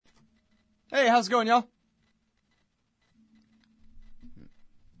Hey, how's it going, y'all?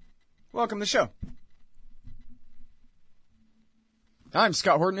 Welcome to the show. I'm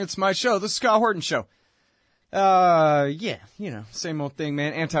Scott Horton. It's my show, The Scott Horton Show. Yeah, same old thing,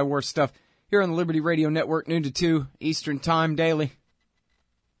 man. Anti-war stuff here on the Liberty Radio Network, noon to 2 Eastern Time daily.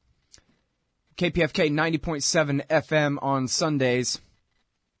 KPFK 90.7 FM on Sundays.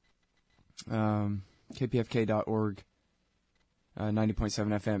 KPFK.org. 90.7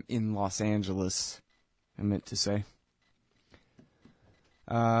 FM in Los Angeles, I meant to say.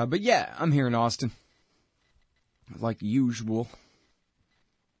 But yeah, I'm here in Austin, like usual,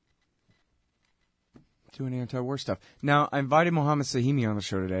 doing anti-war stuff. Now, I invited Mohammed Sahimi on the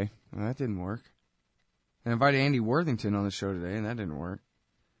show today, and that didn't work. I invited Andy Worthington on the show today, and that didn't work.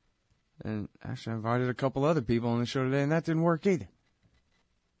 And actually, I invited a couple other people on the show today, and that didn't work either.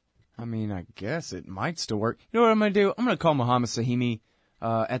 I mean, I guess it might still work. You know what I'm going to do? I'm going to call Mohammed Sahimi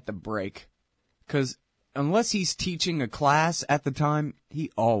at the break. Because unless he's teaching a class at the time, he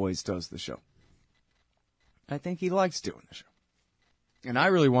always does the show. I think he likes doing the show. And I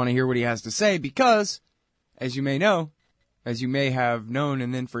really want to hear what he has to say because, as you may know, as you may have known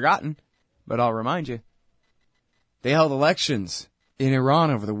and then forgotten, but I'll remind you, they held elections in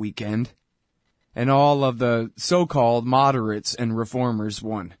Iran over the weekend, and all of the so-called moderates and reformers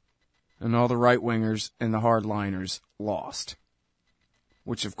won. And all the right-wingers and the hardliners lost.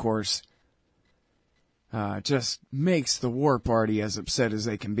 Which, of course, just makes the war party as upset as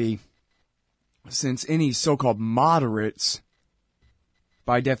they can be. Since any so-called moderates,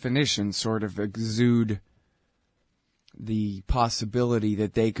 by definition, sort of exude the possibility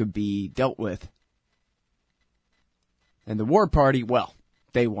that they could be dealt with. And the war party, well,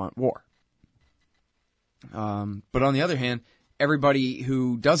 they want war. But on the other hand, everybody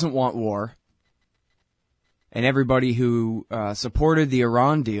who doesn't want war and everybody who supported the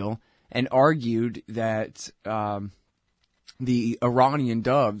Iran deal and argued that the Iranian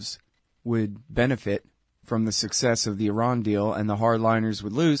doves would benefit from the success of the Iran deal and the hardliners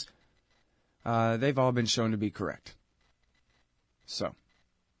would lose, they've all been shown to be correct. So,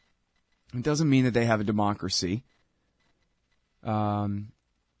 it doesn't mean that they have a democracy.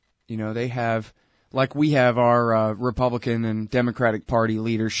 They have... Like we have our Republican and Democratic Party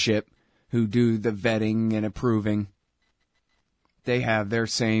leadership who do the vetting and approving. They have their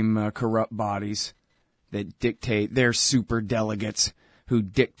same corrupt bodies that dictate, their super delegates who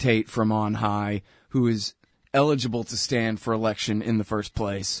dictate from on high who is eligible to stand for election in the first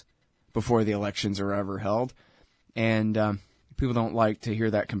place before the elections are ever held. And people don't like to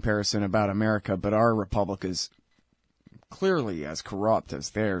hear that comparison about America, but our republic is clearly as corrupt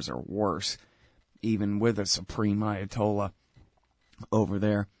as theirs or worse. Even with a supreme Ayatollah over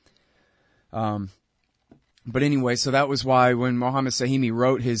there. But anyway, so that was why when Mohammed Sahimi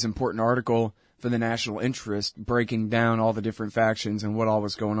wrote his important article for the National Interest, breaking down all the different factions and what all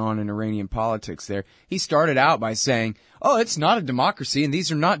was going on in Iranian politics there, he started out by saying, oh, it's not a democracy and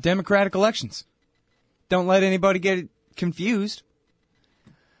these are not democratic elections. Don't let anybody get confused.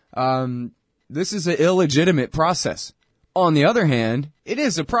 This is an illegitimate process. On the other hand, it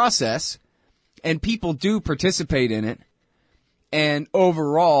is a process. And people do participate in it. And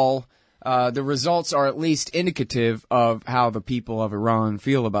overall, the results are at least indicative of how the people of Iran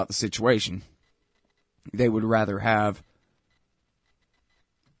feel about the situation. They would rather have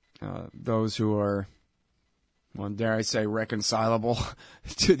those who are, well, dare I say, reconcilable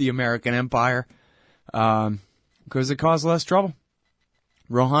to the American empire, because it caused less trouble.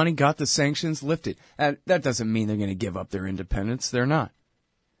 Rouhani got the sanctions lifted. And that doesn't mean they're going to give up their independence. They're not.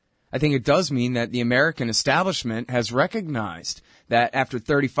 I think it does mean that the American establishment has recognized that after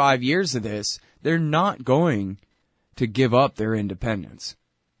 35 years of this, they're not going to give up their independence.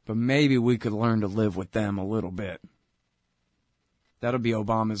 But maybe we could learn to live with them a little bit. That'll be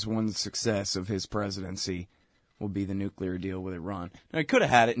Obama's one success of his presidency, will be the nuclear deal with Iran. Now, he could have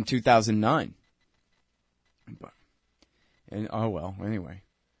had it in 2009. But, anyway.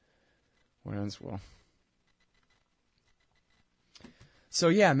 What else? Well... So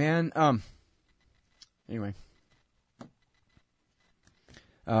yeah, man, anyway,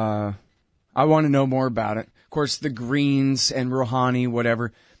 I want to know more about it. Of course, the Greens and Rouhani,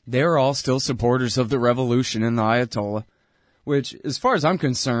 whatever, they're all still supporters of the revolution and the Ayatollah, which, as far as I'm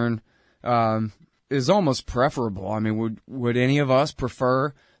concerned, is almost preferable. I mean, would any of us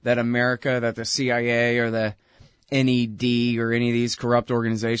prefer that America, that the CIA or the NED or any of these corrupt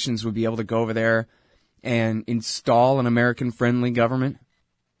organizations would be able to go over there and install an American-friendly government?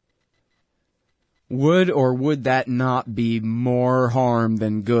 Would or would that not be more harm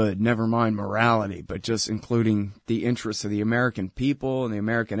than good? Never mind morality, but just including the interests of the American people and the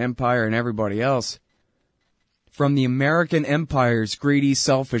American empire and everybody else. From the American empire's greedy,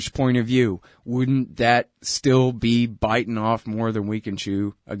 selfish point of view, wouldn't that still be biting off more than we can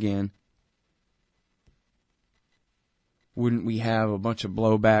chew again? Wouldn't we have a bunch of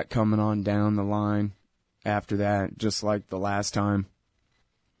blowback coming on down the line after that, just like the last time?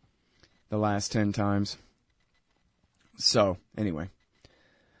 The last 10 times. So, anyway.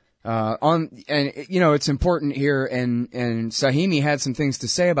 It's important here, and Sahimi had some things to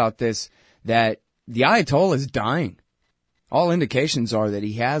say about this, that the Ayatollah is dying. All indications are that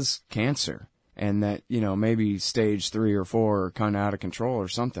he has cancer, and that, maybe stage 3 or 4 are kind of out of control or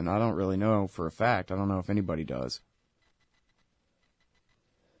something. I don't really know for a fact. I don't know if anybody does.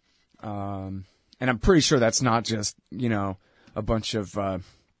 And I'm pretty sure that's not just, a bunch of,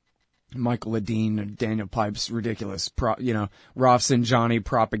 Michael Ledeen and Daniel Pipe's ridiculous, Rafsanjani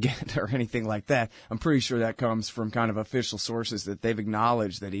propaganda or anything like that. I'm pretty sure that comes from kind of official sources that they've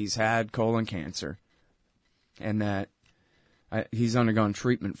acknowledged that he's had colon cancer and that he's undergone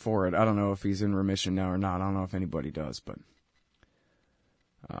treatment for it. I don't know if he's in remission now or not. I don't know if anybody does, but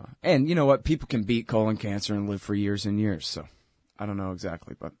and you know what? People can beat colon cancer and live for years and years, so I don't know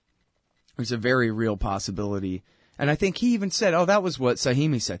exactly, but there's a very real possibility. And I think he even said, that was what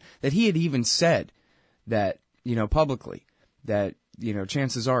Sahimi said, that he had even said that, publicly, that,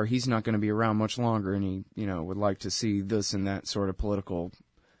 chances are he's not going to be around much longer and he, would like to see this and that sort of political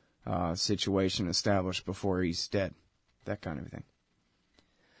situation established before he's dead. That kind of thing.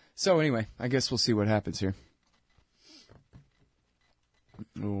 So anyway, I guess we'll see what happens here.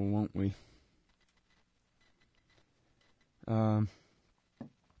 Oh, won't we? Yeah,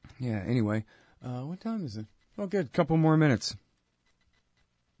 anyway, what time is it? Oh, good. Couple more minutes.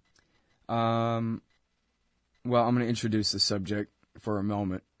 Well, I'm going to introduce the subject for a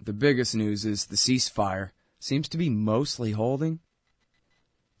moment. The biggest news is the ceasefire seems to be mostly holding.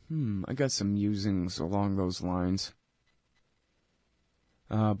 I got some musings along those lines.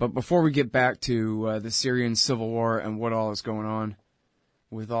 But before we get back to the Syrian civil war and what all is going on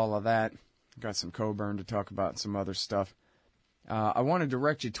with all of that, I got some Coburn to talk about and some other stuff. I want to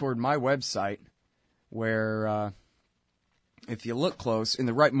direct you toward my website, where if you look close, in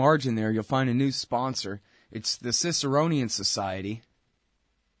the right margin there, you'll find a new sponsor. It's the Ciceronian Society.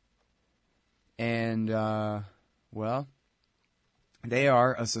 And, they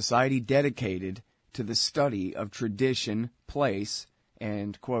are a society dedicated to the study of tradition, place,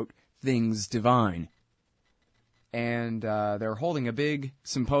 and, quote, things divine. And they're holding a big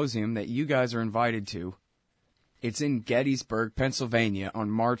symposium that you guys are invited to. It's in Gettysburg, Pennsylvania, on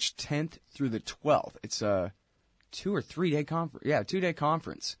March 10th through the 12th. It's a 2 or 3 day conference. Yeah, 2-day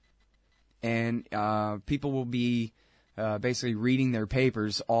conference. And people will be basically reading their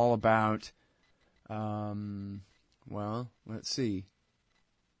papers all about, let's see.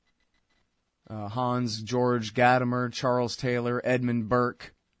 Hans George Gadamer, Charles Taylor, Edmund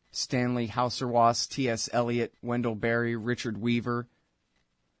Burke, Stanley Hauserwas, T.S. Eliot, Wendell Berry, Richard Weaver,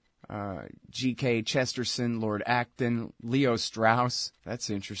 G.K. Chesterton, Lord Acton, Leo Strauss, that's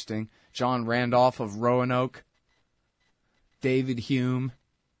interesting, John Randolph of Roanoke, David Hume.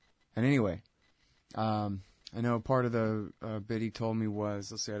 And anyway, I know part of the bit he told me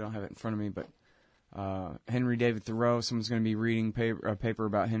was, let's see, I don't have it in front of me, but Henry David Thoreau, someone's going to be reading a paper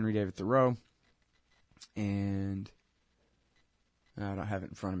about Henry David Thoreau, and I don't have it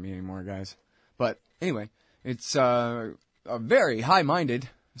in front of me anymore, guys. But anyway, it's a very high-minded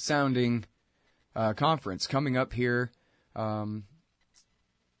sounding conference coming up here March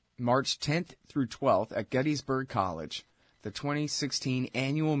 10th through 12th at Gettysburg College, the 2016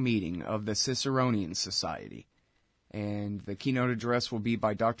 annual meeting of the Ciceronian Society. And the keynote address will be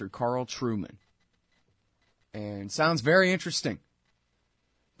by Dr. Carl Trueman. And sounds very interesting.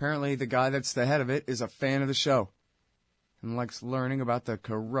 Apparently the guy that's the head of it is a fan of the show and likes learning about the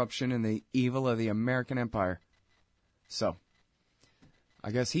corruption and the evil of the American empire. So, I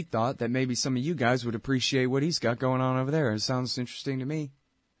guess he thought that maybe some of you guys would appreciate what he's got going on over there. It sounds interesting to me.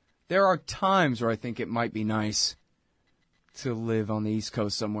 There are times where I think it might be nice to live on the East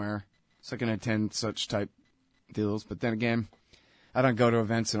Coast somewhere so I can attend such type deals. But then again, I don't go to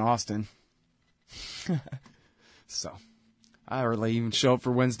events in Austin. So, I hardly even show up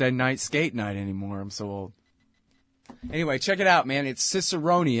for Wednesday night skate night anymore. I'm so old. Anyway, check it out, man. It's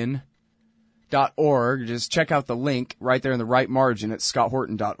Ciceronian.org. Just check out the link right there in the right margin at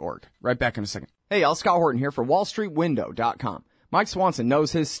scotthorton.org. Right back in a second. Hey, y'all, Scott Horton here for WallStreetWindow.com. Mike Swanson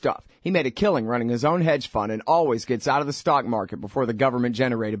knows his stuff. He made a killing running his own hedge fund and always gets out of the stock market before the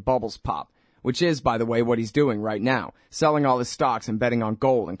government-generated bubbles pop. which is, by the way, what he's doing right now, selling all his stocks and betting on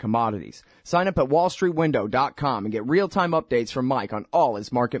gold and commodities. Sign up at wallstreetwindow.com and get real-time updates from Mike on all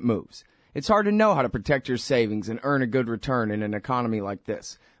his market moves. It's hard to know how to protect your savings and earn a good return in an economy like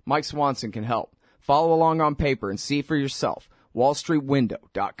this. Mike Swanson can help. Follow along on paper and see for yourself.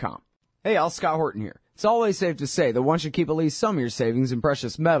 wallstreetwindow.com. Hey, Al, Scott Horton here. It's always safe to say that one should keep at least some of your savings in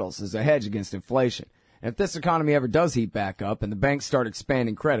precious metals as a hedge against inflation. And if this economy ever does heat back up and the banks start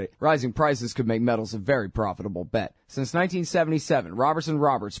expanding credit, rising prices could make metals a very profitable bet. Since 1977, Robertson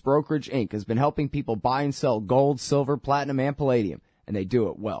Roberts Brokerage Inc. has been helping people buy and sell gold, silver, platinum, and palladium, and they do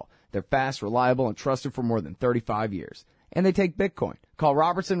it well. They're fast, reliable, and trusted for more than 35 years. And they take Bitcoin. Call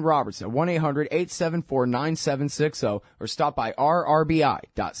Robertson Roberts at 1-800-874-9760 or stop by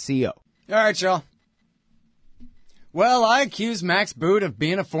rrbi.co. All right, y'all. Well, I accused Max Boot of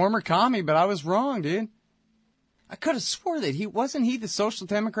being a former commie, but I was wrong, dude. I could have swore that he the Social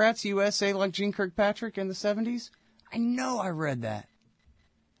Democrats USA like Gene Kirkpatrick in the 70s. I know I read that.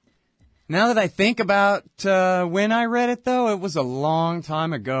 Now that I think about when I read it, though, it was a long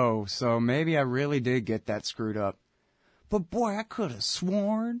time ago, so maybe I really did get that screwed up. But boy, I could have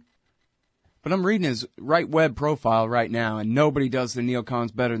sworn. But I'm reading his right web profile right now, and nobody does the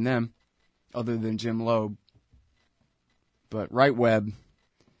neocons better than them, other than Jim Loeb. But right web,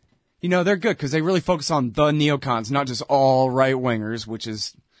 you know, they're good because they really focus on the neocons, not just all right-wingers, which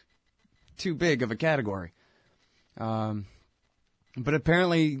is too big of a category. But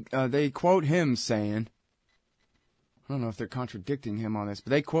apparently they quote him saying, I don't know if they're contradicting him on this,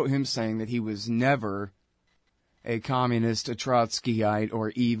 but they quote him saying that he was never a communist, a Trotskyite, or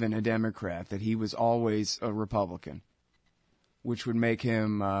even a Democrat, that he was always a Republican, which would make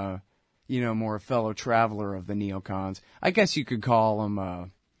him, more a fellow traveler of the neocons. I guess you could call him a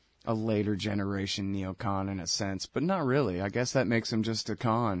later generation neocon in a sense, but not really. I guess that makes him just a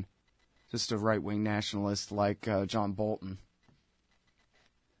con, just a right-wing nationalist like John Bolton.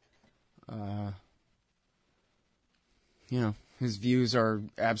 His views are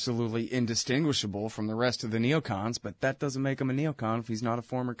absolutely indistinguishable from the rest of the neocons, but that doesn't make him a neocon if he's not a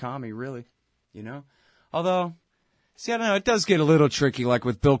former commie, really, Although, see, I don't know, it does get a little tricky, like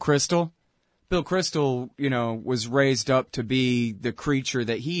with Bill Kristol. Bill Kristol, was raised up to be the creature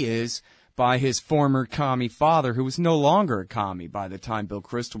that he is by his former commie father, who was no longer a commie by the time Bill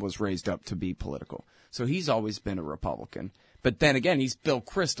Kristol was raised up to be political. So he's always been a Republican. But then again, he's Bill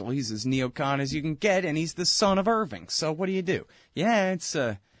Kristol. He's as neocon as you can get, and he's the son of Irving. So what do you do? Yeah, it's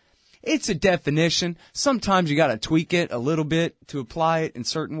a definition. Sometimes you got to tweak it a little bit to apply it in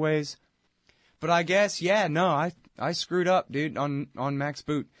certain ways. But I guess, I screwed up, dude, on Max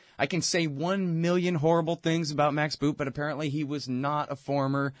Boot. I can say 1 million horrible things about Max Boot, but apparently he was not a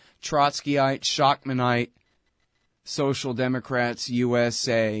former Trotskyite, Shockmanite, Social Democrats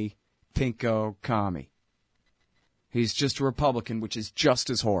USA, pinko commie. He's just a Republican, which is just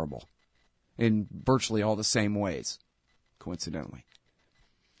as horrible in virtually all the same ways, coincidentally.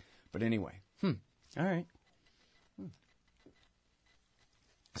 But anyway, all right.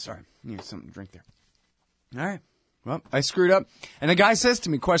 Sorry, need something to drink there. All right. Well, I screwed up. And the guy says to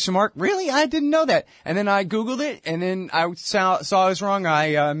me, ? Really? I didn't know that. And then I Googled it, and then I saw I was wrong.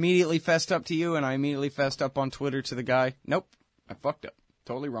 I immediately fessed up to you, and I immediately fessed up on Twitter to the guy. Nope, I fucked up.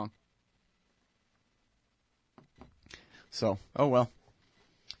 Totally wrong. So, oh well.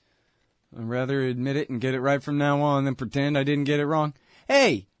 I'd rather admit it and get it right from now on than pretend I didn't get it wrong.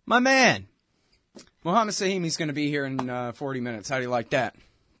 Hey, my man! Mohammed Sahimi's going to be here in 40 minutes. How do you like that?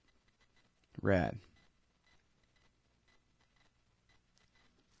 Rad.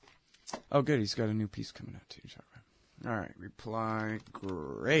 Oh, good. He's got a new piece coming out, too. All right. Reply.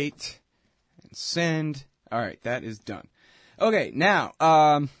 Great. And send. All right. That is done. Okay. Now,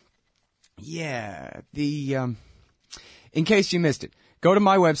 in case you missed it, go to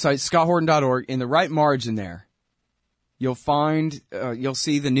my website, scotthorton.org. In the right margin there, you'll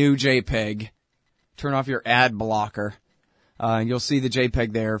see the new JPEG. Turn off your ad blocker. And you'll see the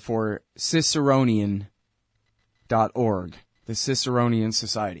JPEG there for Ciceronian.org, the Ciceronian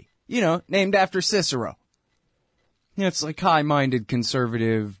Society. Named after Cicero. It's like high-minded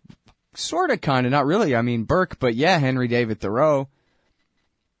conservative, sort of, kind of, not really. I mean, Burke, but yeah, Henry David Thoreau.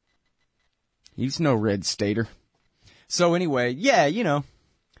 He's no red stater. So anyway,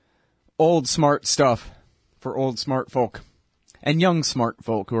 old smart stuff for old smart folk. And young smart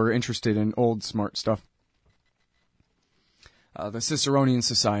folk who are interested in old smart stuff. The Ciceronian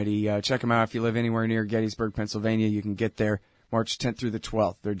Society, check them out if you live anywhere near Gettysburg, Pennsylvania. You can get there March 10th through the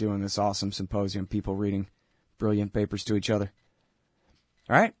 12th. They're doing this awesome symposium, people reading brilliant papers to each other.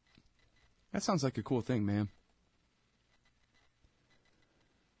 All right? That sounds like a cool thing, man.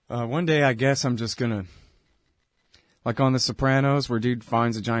 One day, I guess I'm just gonna, like on The Sopranos, where dude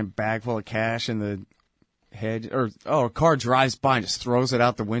finds a giant bag full of cash in the hedge, or a car drives by and just throws it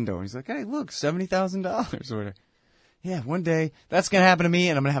out the window, and he's like, "Hey, look, $70,000 or whatever." Yeah, one day that's gonna happen to me,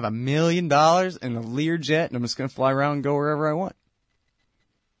 and I'm gonna have $1 million in a Learjet, and I'm just gonna fly around and go wherever I want.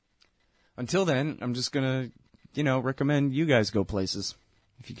 Until then, I'm just gonna, recommend you guys go places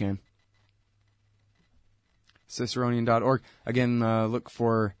if you can. Ciceronian.org. Again, look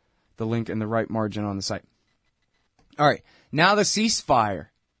for the link in the right margin on the site. All right, now the ceasefire.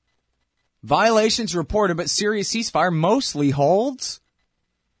 Violations reported, but Syria ceasefire mostly holds.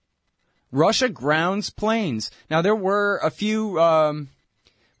 Russia grounds planes. Now, there were a few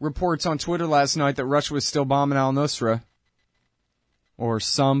reports on Twitter last night that Russia was still bombing al-Nusra. Or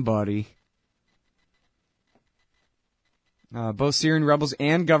somebody. Both Syrian rebels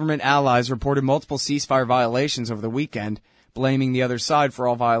and government allies reported multiple ceasefire violations over the weekend, blaming the other side for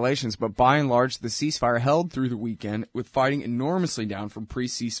all violations. But by and large, the ceasefire held through the weekend, with fighting enormously down from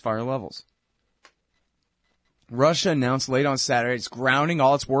pre-ceasefire levels. Russia announced late on Saturday it's grounding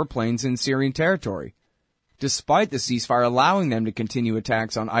all its warplanes in Syrian territory, despite the ceasefire allowing them to continue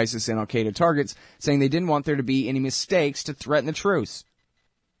attacks on ISIS and al-Qaeda targets, saying they didn't want there to be any mistakes to threaten the truce.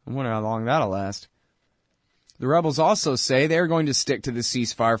 I wonder how long that'll last. The rebels also say they're going to stick to the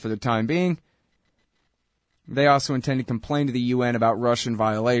ceasefire for the time being. They also intend to complain to the UN about Russian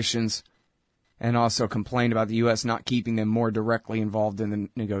violations, and also complain about the U.S. not keeping them more directly involved in the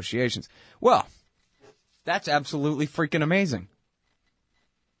negotiations. Well, that's absolutely freaking amazing.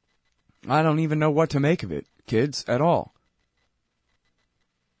 I don't even know what to make of it, kids, at all.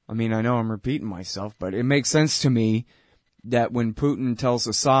 I mean, I know I'm repeating myself, but it makes sense to me that when Putin tells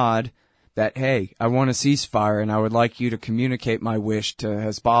Assad that, hey, I want a ceasefire and I would like you to communicate my wish to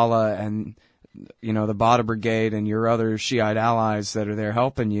Hezbollah and, the Badr Brigade and your other Shiite allies that are there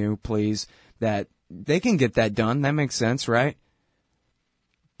helping you, please, that they can get that done. That makes sense, right?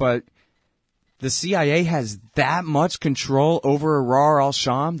 But the CIA has that much control over Arar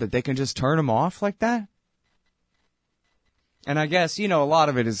al-Sham that they can just turn him off like that? And I guess, a lot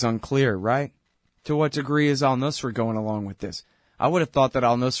of it is unclear, right? To what degree is al-Nusra going along with this? I would have thought that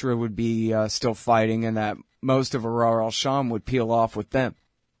al-Nusra would be still fighting and that most of Arar al-Sham would peel off with them.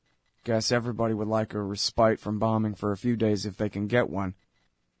 Guess everybody would like a respite from bombing for a few days if they can get one.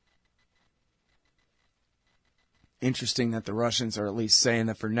 Interesting that the Russians are at least saying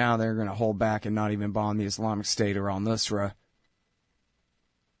that for now they're going to hold back and not even bomb the Islamic State or al-Nusra.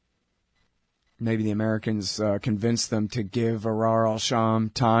 Maybe the Americans convinced them to give Arar al-Sham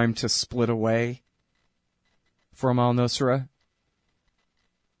time to split away from al-Nusra.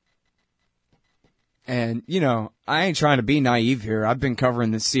 And, I ain't trying to be naive here. I've been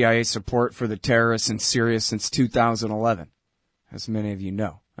covering the CIA support for the terrorists in Syria since 2011, as many of you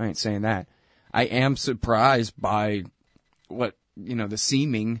know. I ain't saying that. I am surprised by what, the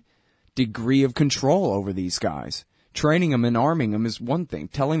seeming degree of control over these guys. Training them and arming them is one thing.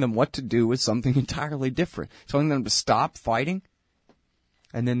 Telling them what to do is something entirely different. Telling them to stop fighting,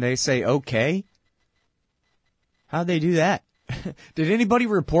 and then they say, okay. How'd they do that? Did anybody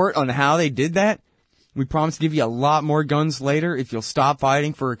report on how they did that? We promise to give you a lot more guns later if you'll stop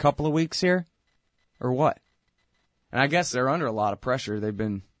fighting for a couple of weeks here? Or what? And I guess they're under a lot of pressure. They've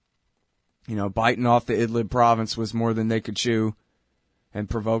been, biting off the Idlib province was more than they could chew and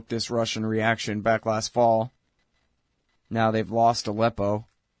provoked this Russian reaction back last fall. Now they've lost Aleppo.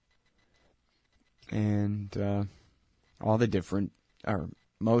 And all the different, or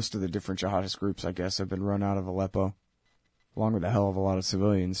most of the different jihadist groups, I guess, have been run out of Aleppo. Along with a hell of a lot of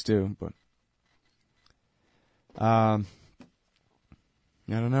civilians, too. But I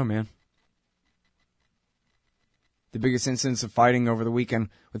don't know, man. The biggest incidents of fighting over the weekend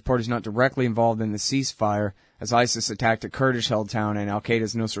with parties not directly involved in the ceasefire as ISIS attacked a Kurdish-held town and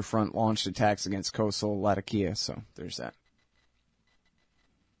al-Qaeda's Nusra Front launched attacks against coastal Latakia. So there's that.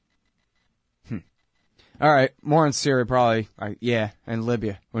 All right, more on Syria probably. And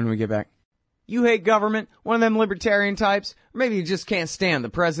Libya when we get back. You hate government? One of them libertarian types? Or maybe you just can't stand the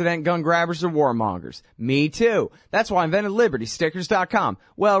president, gun grabbers, or warmongers. Me too. That's why I invented LibertyStickers.com.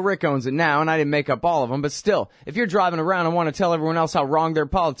 Well, Rick owns it now, and I didn't make up all of them, but still, if you're driving around and want to tell everyone else how wrong their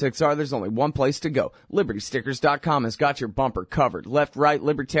politics are, there's only one place to go. LibertyStickers.com has got your bumper covered. Left, right,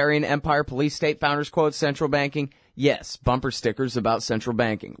 libertarian, empire, police, state, founders quotes, central banking. Yes, bumper stickers about central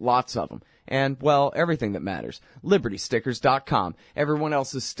banking. Lots of them. And, well, everything that matters. LibertyStickers.com. Everyone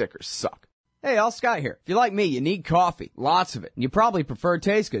else's stickers suck. Hey, all Scott here. If you're like me, you need coffee. Lots of it. And you probably prefer it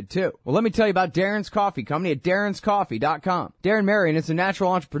tastes good, too. Well, let me tell you about Darren's Coffee Company at darrenscoffee.com. Darren Marion is a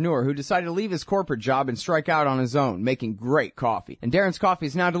natural entrepreneur who decided to leave his corporate job and strike out on his own, making great coffee. And Darren's Coffee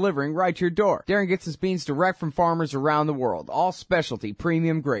is now delivering right to your door. Darren gets his beans direct from farmers around the world. All specialty,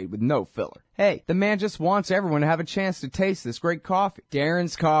 premium grade with no filler. Hey, the man just wants everyone to have a chance to taste this great coffee.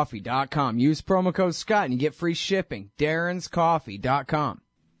 darrenscoffee.com. Use promo code Scott and you get free shipping. darrenscoffee.com.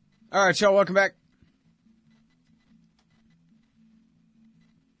 All right, y'all, welcome back.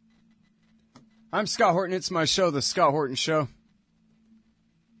 I'm Scott Horton. It's my show, The Scott Horton Show.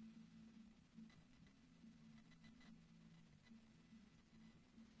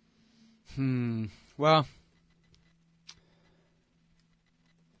 Well,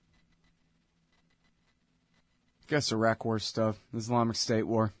 guess Iraq War stuff, Islamic State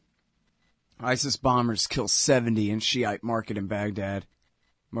War. ISIS bombers kill 70 in Shiite market in Baghdad.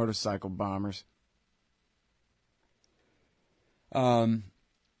 Motorcycle bombers. But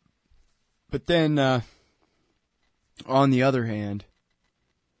then, on the other hand,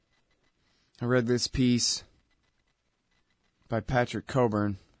 I read this piece by Patrick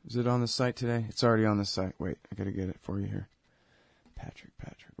Coburn. Is it on the site today? It's already on the site. Wait, I gotta get it for you here. Patrick,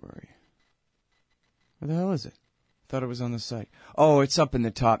 where are you? Where the hell is it? I thought it was on the site. Oh, it's up in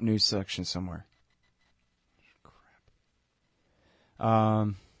the top news section somewhere.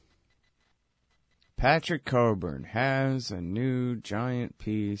 Patrick Coburn has a new giant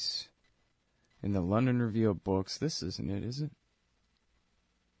piece in the London Review of Books. This isn't it, is it?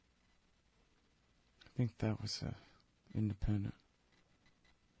 I think that was independent.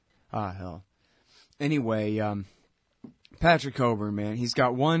 Ah, hell. Anyway, Patrick Coburn, man, he's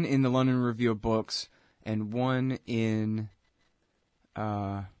got one in the London Review of Books and one in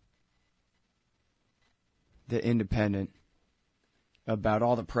the Independent about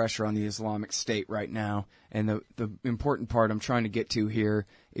all the pressure on the Islamic State right now. And the important part I'm trying to get to here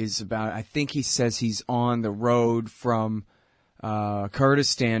is about, I think he says he's on the road from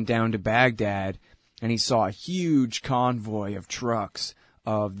Kurdistan down to Baghdad, and he saw a huge convoy of trucks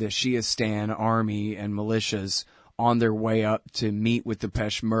of the Shiistan army and militias on their way up to meet with the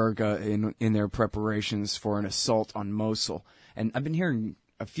Peshmerga in their preparations for an assault on Mosul. And I've been hearing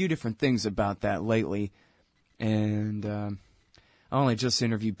a few different things about that lately, and I only just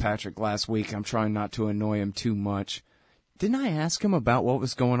interviewed Patrick last week. I'm trying not to annoy him too much. Didn't I ask him about what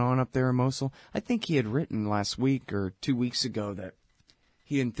was going on up there in Mosul? I think he had written last week or 2 weeks ago that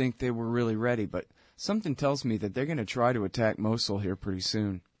he didn't think they were really ready, but something tells me that they're going to try to attack Mosul here pretty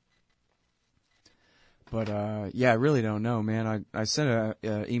soon. But, yeah, I really don't know, man. I sent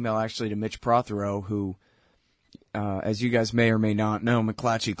an email actually to Mitch Prothero, who, as you guys may or may not know,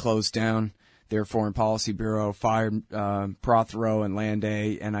 McClatchy closed down their Foreign Policy Bureau, fired Prothero and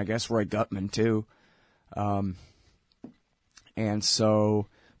Landay, and I guess Roy Gutman, too. And so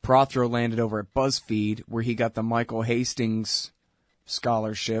Prothero landed over at BuzzFeed, where he got the Michael Hastings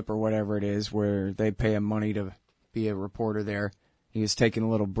scholarship, or whatever it is, where they pay him money to be a reporter there. He was taking a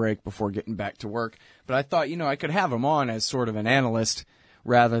little break before getting back to work. But I thought, I could have him on as sort of an analyst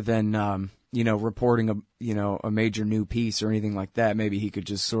rather than, reporting a major new piece or anything like that. Maybe he could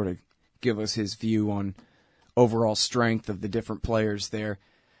just sort of give us his view on overall strength of the different players there.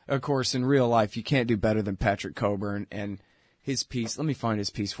 Of course, in real life, you can't do better than Patrick Coburn and his piece. Let me find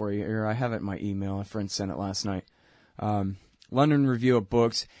his piece for you here. I have it in my email. A friend sent it last night. London Review of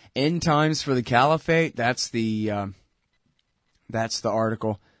Books. End Times for the Caliphate. That's the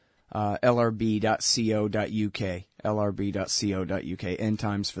article. lrb.co.uk. lrb.co.uk. End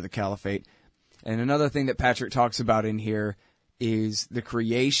Times for the Caliphate. And another thing that Patrick talks about in here is the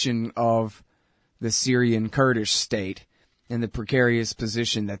creation of the Syrian Kurdish state and the precarious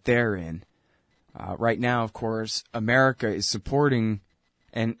position that they're in. Right now, of course, America is supporting,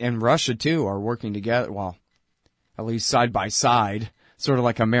 and Russia too, are working together, well, at least side by side, sort of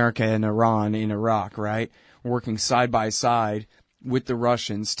like America and Iran in Iraq, right? Working side by side with the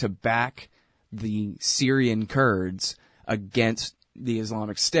Russians to back the Syrian Kurds against the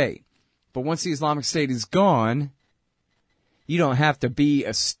Islamic State. But once the Islamic State is gone, you don't have to be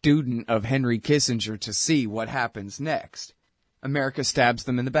a student of Henry Kissinger to see what happens next. America stabs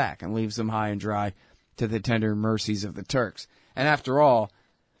them in the back and leaves them high and dry to the tender mercies of the Turks. And after all,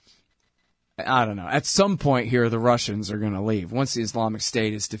 I don't know, at some point here the Russians are going to leave. Once the Islamic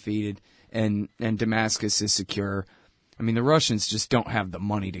State is defeated and Damascus is secure, I mean, the Russians just don't have the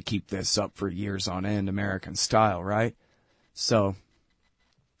money to keep this up for years on end, American style, right? So,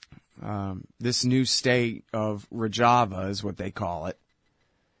 this new state of Rojava is what they call it.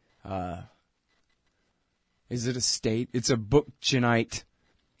 Is it a state? It's a Bookchinite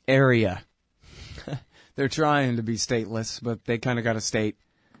area They're trying to be stateless, but they kind of got a state.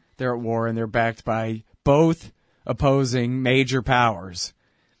 They're at war, and they're backed by both opposing major powers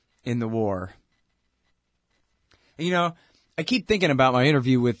in the war. You know, I keep thinking about my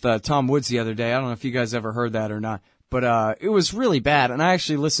interview with Tom Woods the other day. I don't know if you guys ever heard that or not, but it was really bad, and I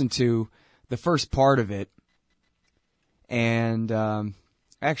actually listened to the first part of it, and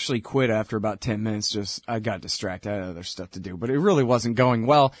actually quit after about 10 minutes. I got distracted. I had other stuff to do, but it really wasn't going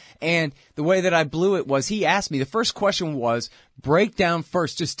well. And the way that I blew it was he asked me, the first question was, break down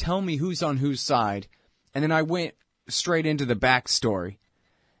first, just tell me who's on whose side. And then I went straight into the backstory.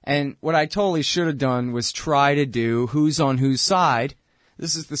 And what I totally should have done was try to do who's on whose side.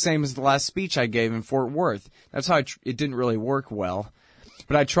 This is the same as the last speech I gave in Fort Worth. That's how it didn't really work well.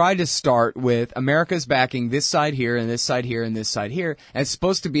 But I tried to start with America's backing this side here and this side here and this side here. And it's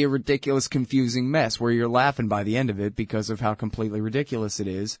supposed to be a ridiculous, confusing mess where you're laughing by the end of it because of how completely ridiculous it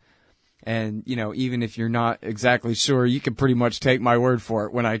is. And, you know, even if you're not exactly sure, you can pretty much take my word for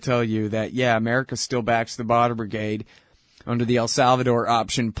it when I tell you that, yeah, America still backs the Badr Brigade under the El Salvador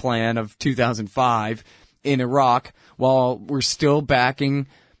option plan of 2005 in Iraq, while we're still backing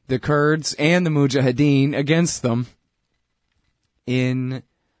the Kurds and the Mujahideen against them in,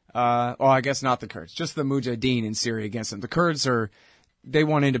 I guess not the Kurds, just the Mujahideen in Syria against them. The Kurds they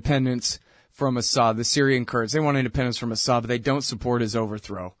want independence from Assad, the Syrian Kurds. They want independence from Assad, but they don't support his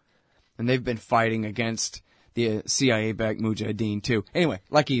overthrow. And they've been fighting against the CIA-backed Mujahideen too. Anyway,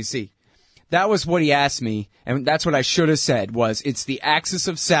 like you see, that was what he asked me, and that's what I should have said, was it's the axis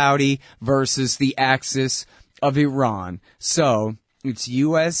of Saudi versus the axis of Iran. So, it's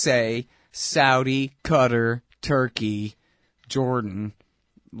USA, Saudi, Qatar, Turkey, Jordan,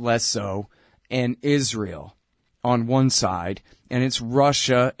 less so, and Israel on one side, and it's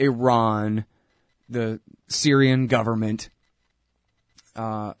Russia, Iran, the Syrian government,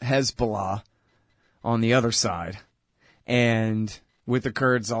 Hezbollah on the other side, and with the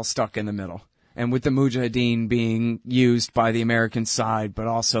Kurds all stuck in the middle, and with the Mujahideen being used by the American side, but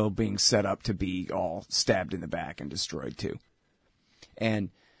also being set up to be all stabbed in the back and destroyed too. And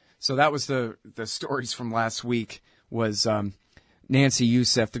so that was the stories from last week. Was Nancy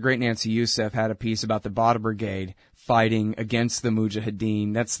Youssef, the great Nancy Youssef, had a piece about the Badr Brigade fighting against the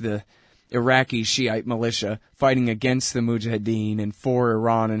Mujahideen. That's the Iraqi Shiite militia fighting against the Mujahideen and for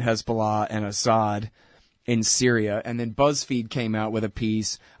Iran and Hezbollah and Assad in Syria. And then BuzzFeed came out with a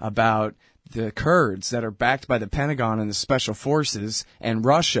piece about the Kurds that are backed by the Pentagon and the Special Forces and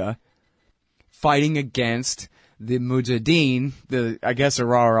Russia fighting against the Mujahideen, I guess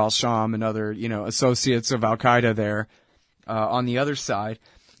Ahrar al-Sham and other, associates of Al-Qaeda there on the other side.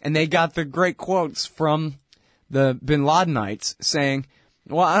 And they got the great quotes from the Bin Ladenites saying,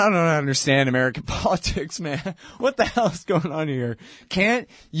 well, I don't understand American politics, man. What the hell is going on here? Can't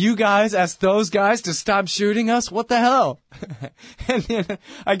you guys ask those guys to stop shooting us? What the hell? And then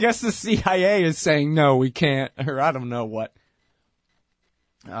I guess the CIA is saying, no, we can't, or I don't know what.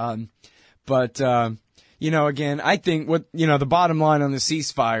 Again, I think the bottom line on the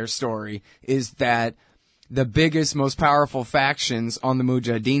ceasefire story is that the biggest, most powerful factions on the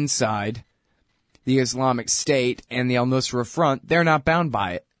Mujahideen side, the Islamic State and the al-Nusra Front, they're not bound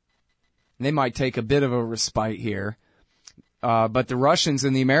by it. They might take a bit of a respite here. But the Russians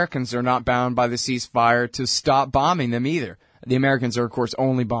and the Americans are not bound by the ceasefire to stop bombing them either. The Americans are, of course,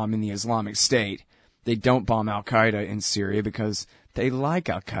 only bombing the Islamic State. They don't bomb Al-Qaeda in Syria because they like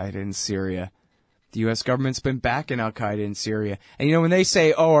Al-Qaeda in Syria. The U.S. government's been backing Al-Qaeda in Syria. And, when they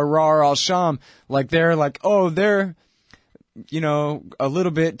say, Ahrar al-Sham, they're a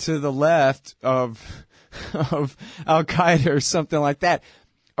little bit to the left of Al-Qaeda or something like that.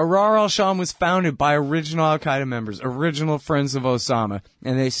 Ahrar al-Sham was founded by original Al-Qaeda members, original friends of Osama,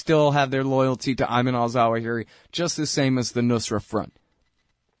 and they still have their loyalty to Ayman al-Zawahiri, just the same as the Nusra Front.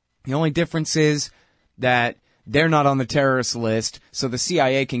 The only difference is that they're not on the terrorist list, so the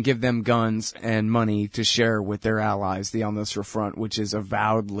CIA can give them guns and money to share with their allies, the al-Nusra Front, which is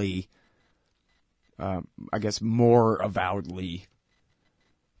avowedly, more avowedly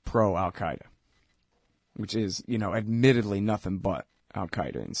pro-Al-Qaeda, which is, admittedly nothing but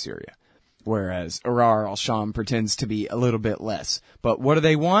Al-Qaeda in Syria, whereas Ahrar al-Sham pretends to be a little bit less. But what do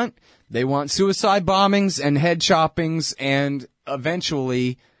they want? They want suicide bombings and head choppings and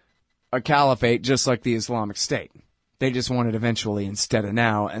eventually a caliphate just like the Islamic State. They just want it eventually instead of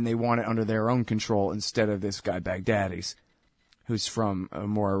now, and they want it under their own control instead of this guy Baghdadi's, who's from a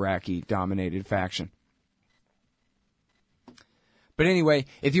more Iraqi-dominated faction. But anyway,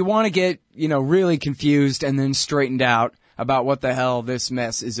 if you want to get, really confused and then straightened out about what the hell this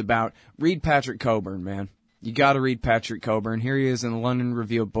mess is about, read Patrick Coburn, man. You got to read Patrick Coburn. Here he is in the London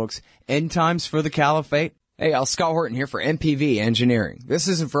Review of Books. End Times for the Caliphate. Hey, Scott Horton here for MPV Engineering. This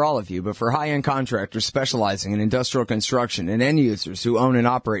isn't for all of you, but for high-end contractors specializing in industrial construction and end users who own and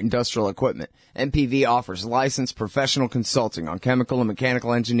operate industrial equipment. MPV offers licensed professional consulting on chemical and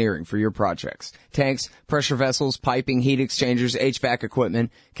mechanical engineering for your projects. Tanks, pressure vessels, piping, heat exchangers, HVAC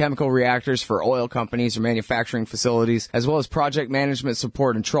equipment, chemical reactors for oil companies or manufacturing facilities, as well as project management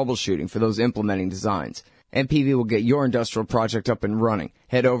support and troubleshooting for those implementing designs. MPV will get your industrial project up and running.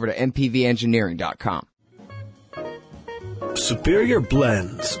 Head over to mpvengineering.com. Superior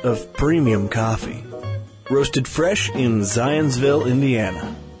blends of premium coffee. Roasted fresh in Zionsville,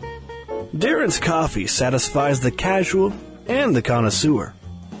 Indiana. Darren's Coffee satisfies the casual and the connoisseur.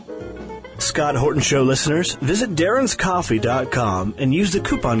 Scott Horton Show listeners, visit darrenscoffee.com and use the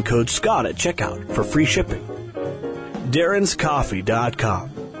coupon code SCOTT at checkout for free shipping. darrenscoffee.com.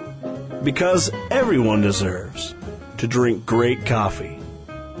 Because everyone deserves to drink great coffee.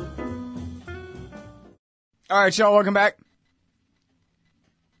 All right, y'all, welcome back.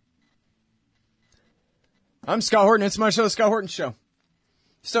 I'm Scott Horton. It's my show, The Scott Horton Show.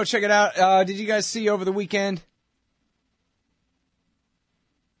 So check it out. Did you guys see over the weekend?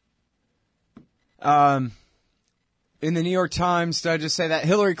 In the New York Times, did I just say that?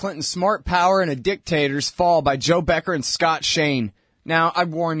 Hillary Clinton's Smart Power and a Dictator's Fall by Joe Becker and Scott Shane. Now, I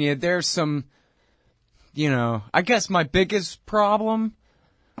warn you, there's some, I guess my biggest problem,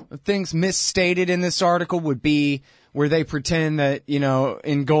 things misstated in this article would be where they pretend that,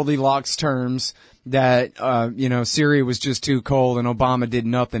 in Goldilocks terms, that, Syria was just too cold and Obama did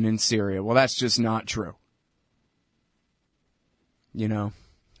nothing in Syria. Well, that's just not true. They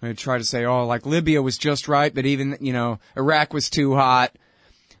try to say, Libya was just right, but even, Iraq was too hot,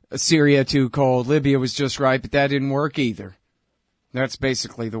 Syria too cold, Libya was just right, but that didn't work either. That's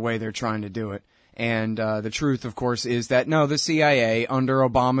basically the way they're trying to do it. And the truth, of course, is that, no, the CIA, under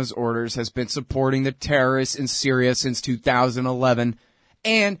Obama's orders, has been supporting the terrorists in Syria since 2011,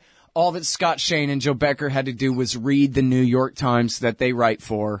 and all that Scott Shane and Joe Becker had to do was read the New York Times that they write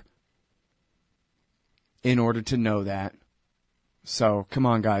for in order to know that. So, come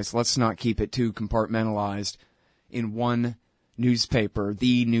on, guys, let's not keep it too compartmentalized in one newspaper,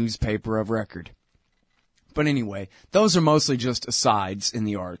 the newspaper of record. But anyway, those are mostly just asides in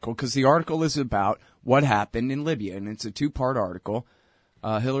the article, because the article is about what happened in Libya, and it's a two-part article.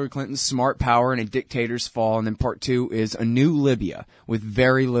 Hillary Clinton's Smart Power and a Dictator's Fall, and then part 2 is a new Libya with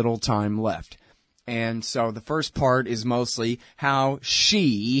very little time left. And so the first part is mostly how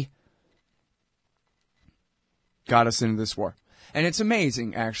she got us into this war. And it's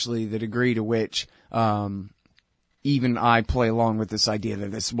amazing, actually, the degree to which even I play along with this idea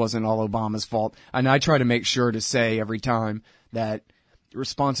that this wasn't all Obama's fault. And I try to make sure to say every time that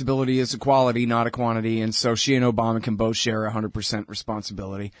responsibility is a quality, not a quantity, and so she and Obama can both share 100%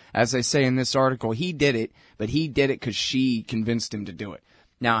 responsibility. As I say in this article, he did it, but he did it because she convinced him to do it.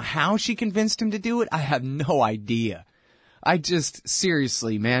 Now, how she convinced him to do it, I have no idea.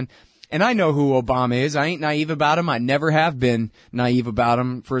 Seriously, man. And I know who Obama is. I ain't naive about him. I never have been naive about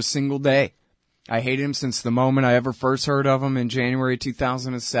him for a single day. I hated him since the moment I ever first heard of him in January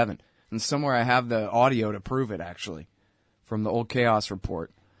 2007. And somewhere I have the audio to prove it, actually, from the old Chaos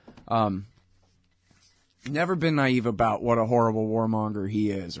Report. Never been naive about what a horrible warmonger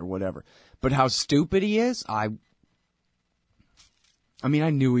he is or whatever. But how stupid he is, I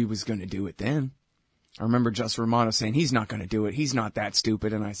knew he was going to do it then. I remember Justin Romano saying, he's not going to do it. He's not that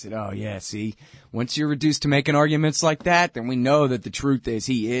stupid. And I said, oh, yeah, see, once you're reduced to making arguments like that, then we know that the truth is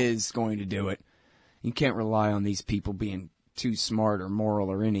he is going to do it. You can't rely on these people being too smart or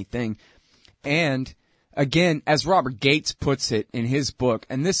moral or anything. And, again, as Robert Gates puts it in his book,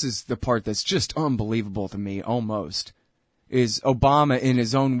 and this is the part that's just unbelievable to me, almost, is Obama, in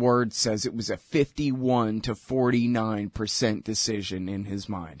his own words, says it was a 51 to 49% decision in his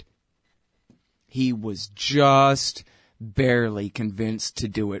mind. He was just barely convinced to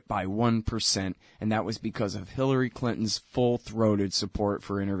do it by 1%, and that was because of Hillary Clinton's full-throated support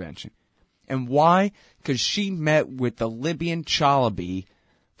for intervention. And why? Because she met with the Libyan Chalabi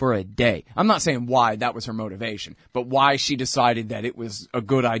for a day. I'm not saying why that was her motivation, but why she decided that it was a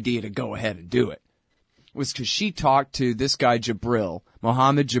good idea to go ahead and do it was because she talked to this guy Jibril,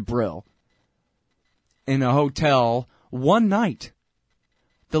 Mohammed Jibril, in a hotel one night.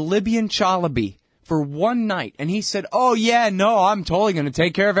 The Libyan Chalabi. For one night. And he said, oh, yeah, no, I'm totally going to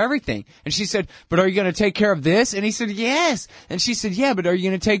take care of everything. And she said, but are you going to take care of this? And he said, yes. And she said, yeah, but are you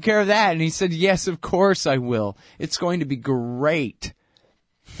going to take care of that? And he said, yes, of course I will. It's going to be great.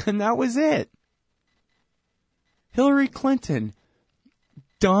 And that was it. Hillary Clinton.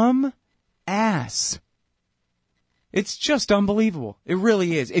 Dumb ass. It's just unbelievable. It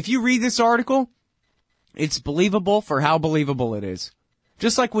really is. If you read this article, it's believable for how believable it is.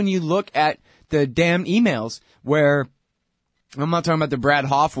 Just like when you look at the damn emails where, I'm not talking about the Brad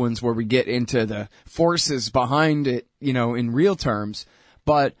Hoff ones where we get into the forces behind it, in real terms,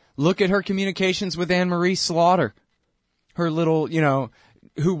 but look at her communications with Anne-Marie Slaughter. Her little,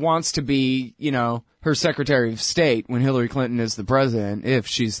 who wants to be, her Secretary of State when Hillary Clinton is the president, if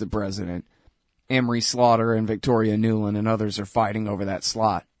she's the president. Anne-Marie Slaughter and Victoria Nuland and others are fighting over that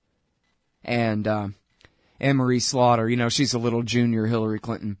slot. And Anne-Marie Slaughter, she's a little junior Hillary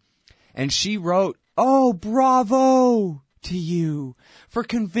Clinton. And she wrote, "Oh, bravo to you for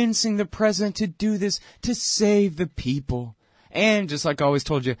convincing the president to do this to save the people. And, just like I always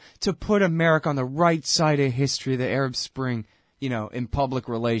told you, to put America on the right side of history of the Arab Spring, in public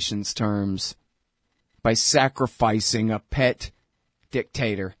relations terms, by sacrificing a pet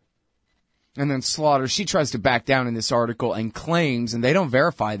dictator." And then Slaughter, she tries to back down in this article and claims, and they don't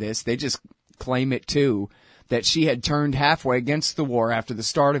verify this, they just claim it too, that she had turned halfway against the war after the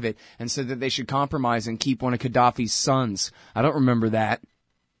start of it and said that they should compromise and keep one of Gaddafi's sons. I don't remember that.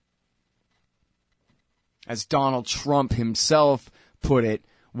 As Donald Trump himself put it,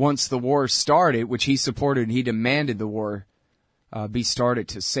 once the war started, which he supported, he demanded the war be started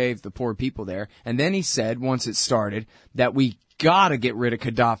to save the poor people there. And then he said, once it started, that we gotta get rid of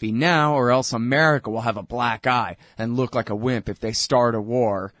Gaddafi now or else America will have a black eye and look like a wimp if they start a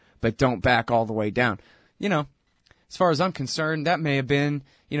war, but don't back all the way down. As far as I'm concerned, that may have been,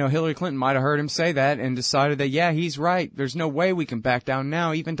 Hillary Clinton might have heard him say that and decided that, yeah, he's right. There's no way we can back down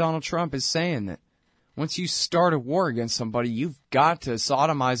now. Even Donald Trump is saying that. Once you start a war against somebody, you've got to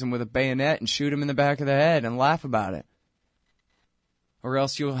sodomize him with a bayonet and shoot him in the back of the head and laugh about it. Or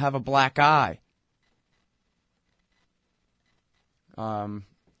else you'll have a black eye.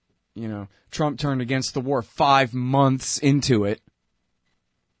 Trump turned against the war 5 months into it.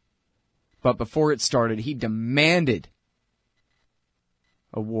 But before it started, he demanded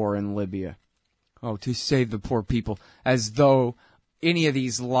a war in Libya. Oh, to save the poor people. As though any of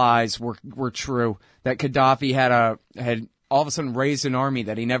these lies were true. That Gaddafi had all of a sudden raised an army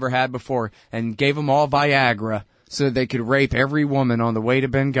that he never had before and gave them all Viagra so that they could rape every woman on the way to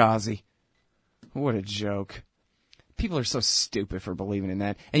Benghazi. What a joke. People are so stupid for believing in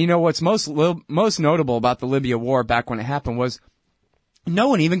that. And you know what's most notable about the Libya war back when it happened was no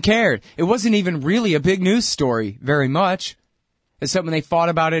one even cared. It wasn't even really a big news story very much, except when they fought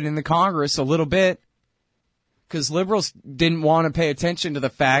about it in the Congress a little bit. Because liberals didn't want to pay attention to the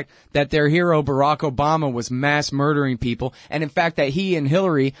fact that their hero Barack Obama was mass murdering people, and in fact that he and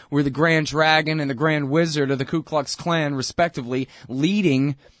Hillary were the Grand Dragon and the Grand Wizard of the Ku Klux Klan, respectively,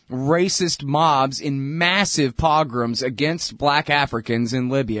 leading racist mobs in massive pogroms against black Africans in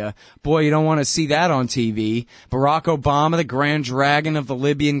Libya. Boy, you don't want to see that on TV. Barack Obama, the Grand Dragon of the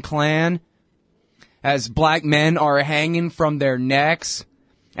Libyan Klan, as black men are hanging from their necks,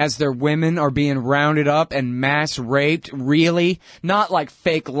 as their women are being rounded up and mass raped. Really? Not like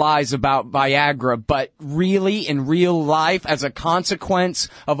fake lies about Viagra, but really in real life as a consequence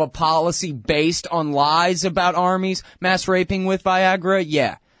of a policy based on lies about armies mass raping with Viagra?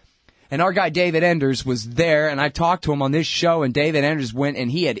 Yeah. And our guy David Enders was there, and I talked to him on this show, and David Enders went and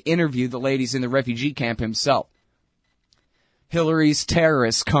he had interviewed the ladies in the refugee camp himself. Hillary's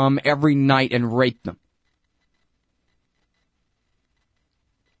terrorists come every night and rape them.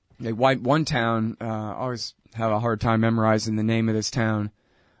 They wiped one town, I always have a hard time memorizing the name of this town,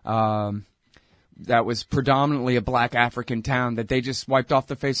 that was predominantly a black African town that they just wiped off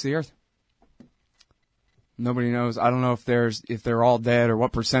the face of the earth. Nobody knows. I don't know if they're all dead or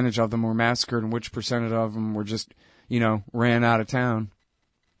what percentage of them were massacred and which percentage of them were just, ran out of town.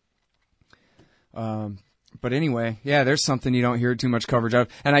 But anyway, yeah, there's something you don't hear too much coverage of.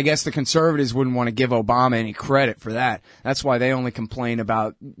 And I guess the conservatives wouldn't want to give Obama any credit for that. That's why they only complain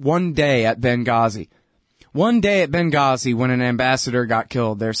about one day at Benghazi. One day at Benghazi when an ambassador got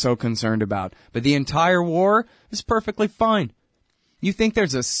killed, they're so concerned about. But the entire war is perfectly fine. You think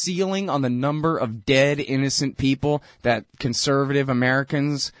there's a ceiling on the number of dead innocent people that conservative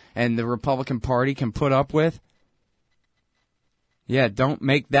Americans and the Republican Party can put up with? Yeah, don't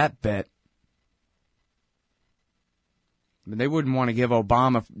make that bet. But they wouldn't want to give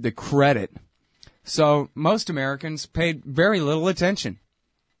Obama the credit. So most Americans paid very little attention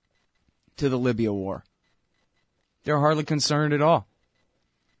to the Libya war. They're hardly concerned at all.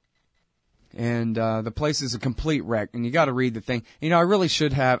 And the place is a complete wreck. And you got to read the thing. I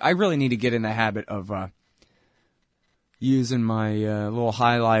really need to get in the habit of using my little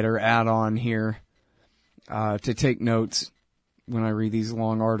highlighter add-on here to take notes when I read these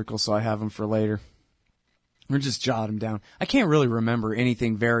long articles so I have them for later. Or just jot them down. I can't really remember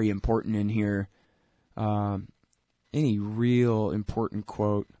anything very important in here. Any real important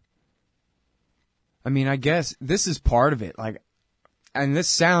quote. I mean, I guess this is part of it. Like, and this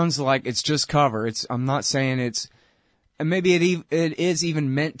sounds like it's just cover. I'm not saying it's, and maybe it is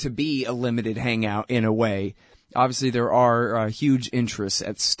even meant to be a limited hangout in a way. Obviously, there are huge interests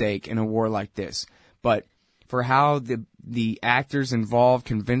at stake in a war like this. But for how the actors involved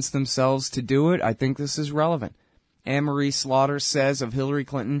convince themselves to do it, I think this is relevant. Anne-Marie Slaughter says of Hillary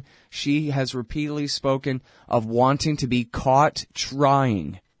Clinton, she has repeatedly spoken of wanting to be caught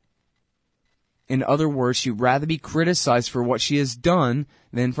trying. In other words, she'd rather be criticized for what she has done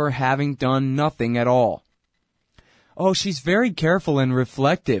than for having done nothing at all. Oh, she's very careful and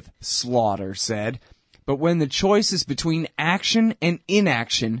reflective, Slaughter said. But when the choice is between action and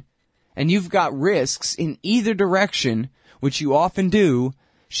inaction, and you've got risks in either direction, which you often do,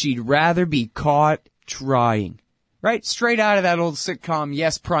 she'd rather be caught trying. Right? Straight out of that old sitcom,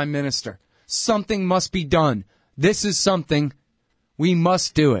 Yes, Prime Minister. Something must be done. This is something. We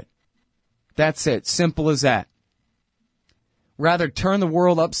must do it. That's it. Simple as that. Rather turn the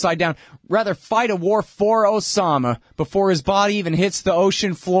world upside down. Rather fight a war for Osama before his body even hits the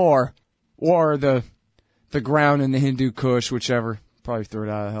ocean floor. Or the ground in the Hindu Kush, whichever. Probably throw it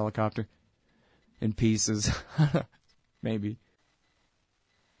out of a helicopter. In pieces. Maybe.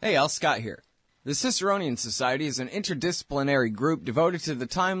 Hey, Al, Scott here. The Ciceronian Society is an interdisciplinary group devoted to the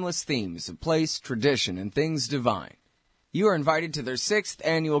timeless themes of place, tradition, and things divine. You are invited to their 6th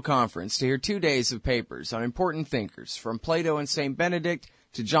annual conference to hear 2 days of papers on important thinkers, from Plato and St. Benedict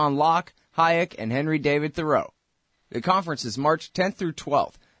to John Locke, Hayek, and Henry David Thoreau. The conference is March 10th through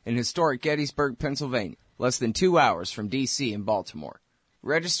 12th in historic Gettysburg, Pennsylvania, less than 2 hours from D.C. and Baltimore.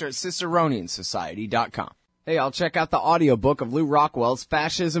 Register at CiceronianSociety.com. Hey, I'll check out the audiobook of Lou Rockwell's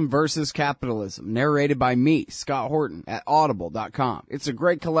Fascism versus Capitalism, narrated by me, Scott Horton, at Audible.com. It's a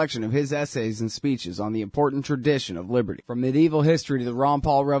great collection of his essays and speeches on the important tradition of liberty. From medieval history to the Ron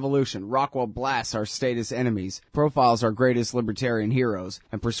Paul Revolution, Rockwell blasts our statist enemies, profiles our greatest libertarian heroes,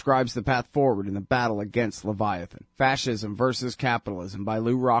 and prescribes the path forward in the battle against Leviathan. Fascism versus Capitalism by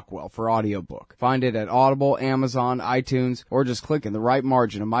Lou Rockwell for audiobook. Find it at Audible, Amazon, iTunes, or just click in the right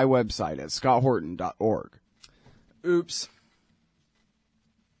margin of my website at scotthorton.org. Oops.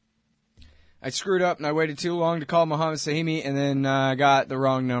 I screwed up and I waited too long to call Mohammed Sahimi, and then I got the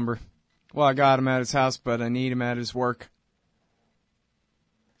wrong number. Well, I got him at his house, but I need him at his work.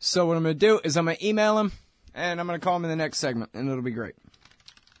 So what I'm going to do is I'm going to email him, and I'm going to call him in the next segment, and it'll be great.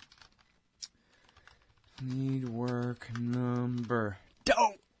 Need work number.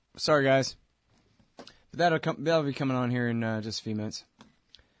 Dope! Sorry, guys. But that'll be coming on here in just a few minutes.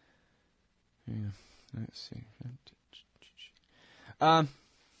 Yeah. Let's see. Yeah.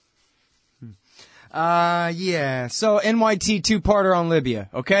 So NYT 2-parter on Libya.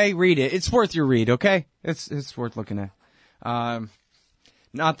 Okay, read it. It's worth your read. Okay, it's worth looking at.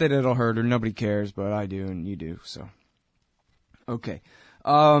 Not that it'll hurt or nobody cares, but I do and you do. So, okay.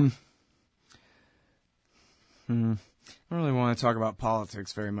 I don't really want to talk about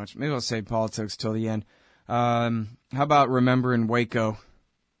politics very much. Maybe I'll save politics till the end. How about remembering Waco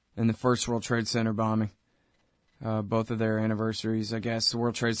and the first World Trade Center bombing? Both of their anniversaries, I guess. The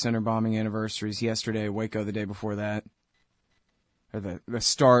World Trade Center bombing anniversaries yesterday, Waco the day before that. Or the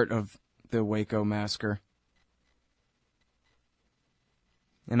start of the Waco massacre.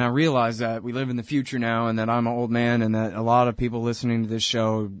 And I realize that we live in the future now and that I'm an old man and that a lot of people listening to this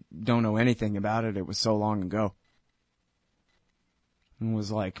show don't know anything about it. It was so long ago. It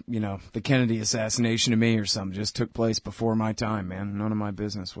was like, the Kennedy assassination to me or something just took place before my time, man. None of my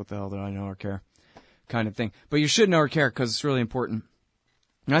business. What the hell do I know or care? Kind of thing. But you should know or care because it's really important.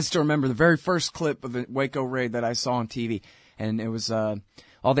 And I still remember the very first clip of the Waco raid that I saw on TV. And it was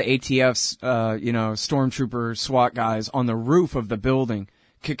all the ATF's, stormtrooper SWAT guys on the roof of the building,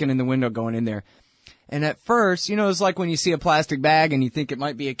 kicking in the window, going in there. And at first, it's like when you see a plastic bag and you think it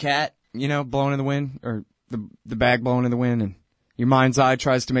might be a cat, blowing in the wind, or the bag blowing in the wind, and your mind's eye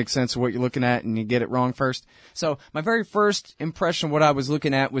tries to make sense of what you're looking at and you get it wrong first. So my very first impression of what I was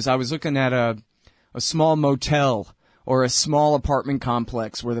looking at was a small motel or a small apartment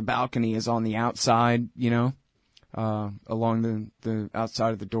complex where the balcony is on the outside, along the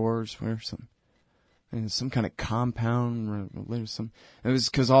outside of the doors, where some kind of compound. It was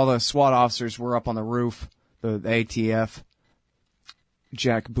because all the SWAT officers were up on the roof, the ATF,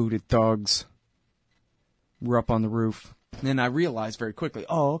 jackbooted thugs were up on the roof. And then I realized very quickly,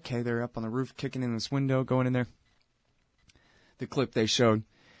 oh, okay, they're up on the roof, kicking in this window, going in there. The clip they showed.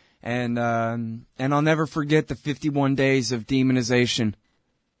 And I'll never forget the 51 days of demonization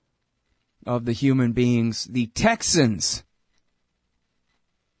of the human beings, the Texans,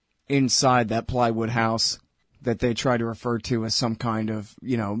 inside that plywood house that they try to refer to as some kind of,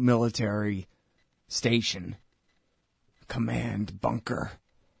 military station, command bunker,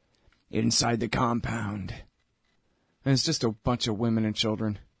 inside the compound. And it's just a bunch of women and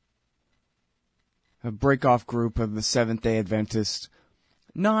children. A break-off group of the Seventh-day Adventists.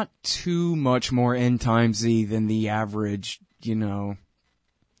 Not too much more end-timesy than the average,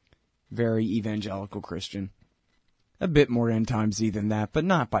 very evangelical Christian. A bit more end-timesy than that, but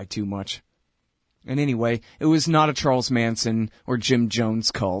not by too much. And anyway, it was not a Charles Manson or Jim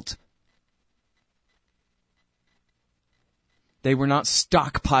Jones cult. They were not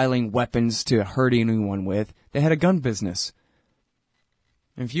stockpiling weapons to hurt anyone with. They had a gun business.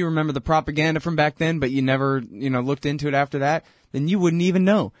 And if you remember the propaganda from back then, but you never, looked into it after that, then you wouldn't even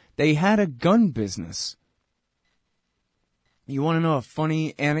know. They had a gun business. You want to know a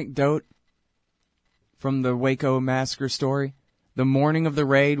funny anecdote from the Waco massacre story? The morning of the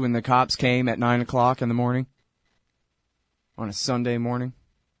raid, when the cops came at 9 o'clock in the morning, on a Sunday morning.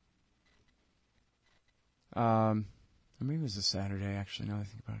 Maybe it was a Saturday, actually, now that I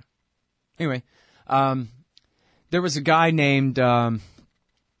think about it. Anyway, there was a guy named, don't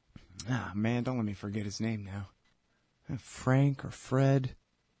let me forget his name now. Frank or Fred?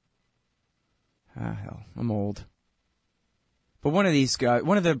 Hell, I'm old. But one of these guys,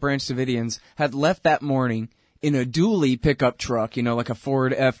 one of the Branch Davidians, had left that morning in a dually pickup truck, like a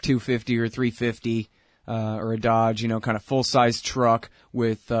Ford F-250 or 350, or a Dodge, kind of full-size truck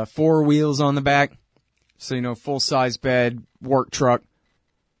with 4 wheels on the back. So, full-size bed, work truck,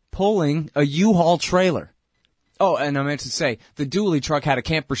 pulling a U-Haul trailer. Oh, and I meant to say, the dually truck had a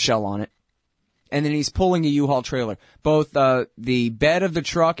camper shell on it. And then he's pulling a U-Haul trailer. Both the bed of the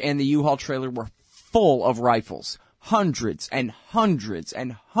truck and the U-Haul trailer were full of rifles. Hundreds and hundreds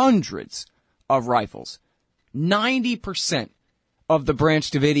and hundreds of rifles. 90% of the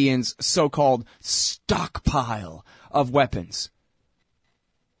Branch Davidians' so-called stockpile of weapons.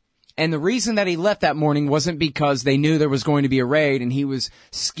 And the reason that he left that morning wasn't because they knew there was going to be a raid and he was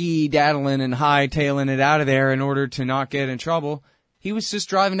ski-daddling and hightailing it out of there in order to not get in trouble. He was just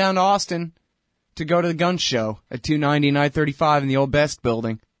driving down to Austin to go to the gun show at 290 and I-35 in the old Best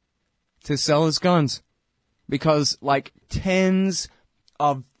building to sell his guns. Because, like, tens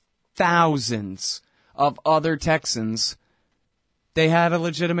of thousands of other Texans, they had a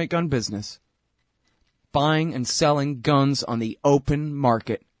legitimate gun business. Buying and selling guns on the open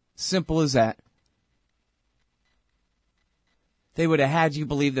market. Simple as that. They would have had you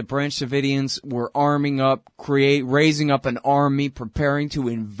believe that Branch Davidians were arming up, raising up an army, preparing to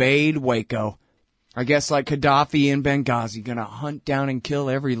invade Waco. I guess like Gaddafi in Benghazi, gonna hunt down and kill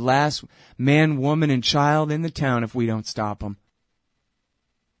every last man, woman, and child in the town if we don't stop them.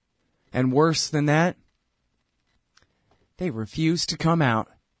 And worse than that, they refused to come out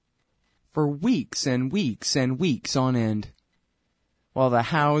for weeks and weeks and weeks on end, while the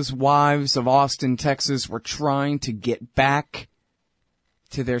housewives of Austin, Texas were trying to get back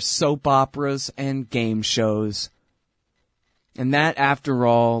to their soap operas and game shows. And that, after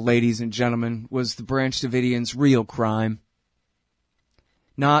all, ladies and gentlemen, was the Branch Davidians' real crime.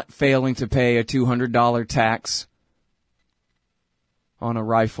 Not failing to pay a $200 tax on a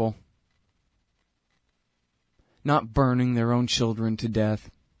rifle. Not burning their own children to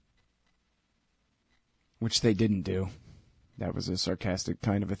death. Which they didn't do. That was a sarcastic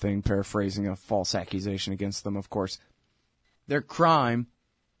kind of a thing, paraphrasing a false accusation against them, of course. Their crime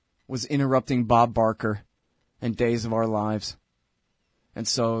was interrupting Bob Barker and Days of Our Lives. And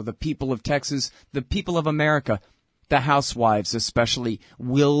so the people of Texas, the people of America, the housewives especially,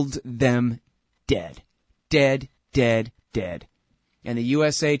 willed them dead. Dead, dead, dead. And the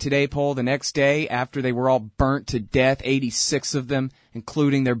USA Today poll the next day, after they were all burnt to death, 86 of them,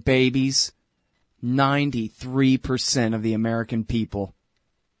 including their babies, 93% of the American people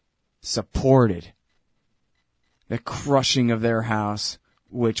supported the crushing of their house,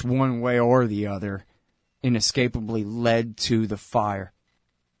 which one way or the other inescapably led to the fire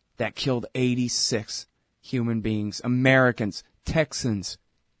that killed 86 human beings, Americans, Texans,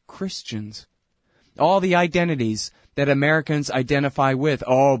 Christians, all the identities that Americans identify with.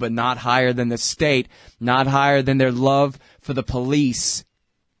 Oh, but not higher than the state, not higher than their love for the police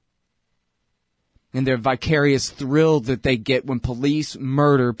and their vicarious thrill that they get when police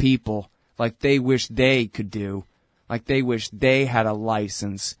murder people like they wish they could do, like they wish they had a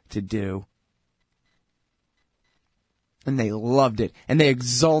license to do. And they loved it, and they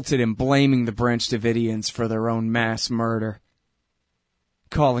exulted in blaming the Branch Davidians for their own mass murder,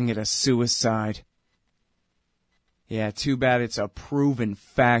 calling it a suicide. Yeah, too bad it's a proven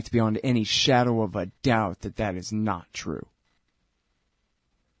fact beyond any shadow of a doubt that that is not true.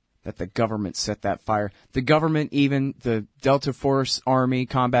 That the government set that fire. The government, even the Delta Force Army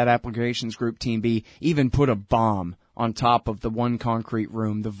Combat Applications Group Team B, even put a bomb on top of the one concrete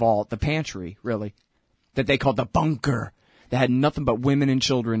room, the vault, the pantry, really, that they called the bunker, that had nothing but women and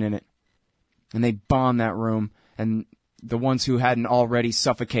children in it. And they bombed that room, and the ones who hadn't already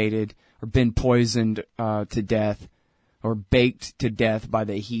suffocated or been poisoned to death or baked to death by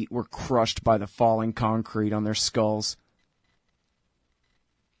the heat were crushed by the falling concrete on their skulls.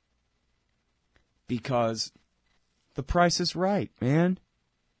 Because The Price is Right, man.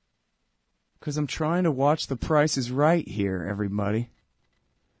 Because I'm trying to watch The Price is Right here, everybody.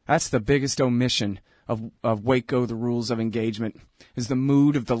 That's the biggest omission of Waco, the Rules of Engagement, is the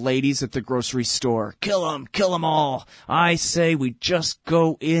mood of the ladies at the grocery store. Kill 'em all. I say we just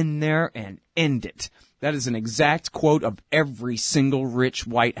go in there and end it. That is an exact quote of every single rich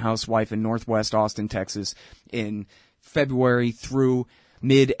white housewife in Northwest Austin, Texas, in February through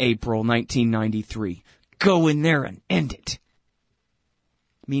mid-April 1993. Go in there and end it.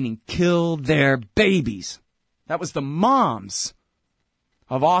 Meaning kill their babies. That was the moms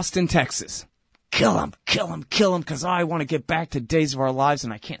of Austin, Texas. Kill 'em, because I want to get back to Days of Our Lives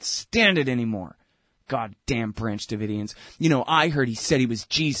and I can't stand it anymore. Goddamn Branch Davidians. You know, I heard he said he was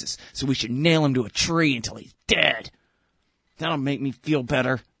Jesus, so we should nail him to a tree until he's dead. That'll make me feel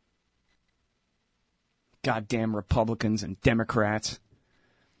better. Goddamn Republicans and Democrats.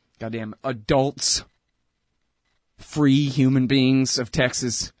 Goddamn adults. Free human beings of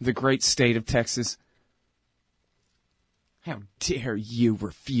Texas, the great state of Texas. How dare you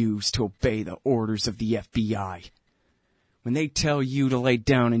refuse to obey the orders of the FBI? When they tell you to lay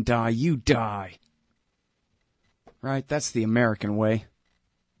down and die, you die. Right? That's the American way.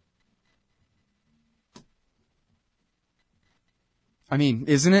 I mean,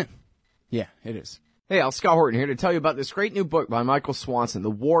 isn't it? Yeah, it is. Hey, Al, Scott Horton here to tell you about this great new book by Michael Swanson,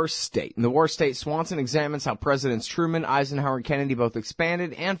 The War State. In The War State, Swanson examines how Presidents Truman, Eisenhower, and Kennedy both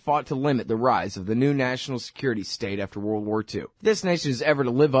expanded and fought to limit the rise of the new national security state after World War II. If this nation is ever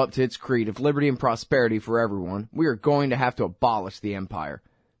to live up to its creed of liberty and prosperity for everyone, we are going to have to abolish the empire.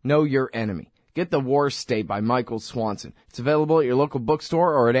 Know your enemy. Get The War State by Michael Swanson. It's available at your local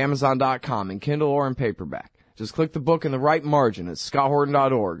bookstore or at Amazon.com in Kindle or in paperback. Just click the book in the right margin at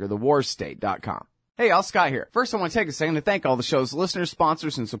scotthorton.org or thewarstate.com. Hey, Al, Scott here. First, I want to take a second to thank all the show's listeners,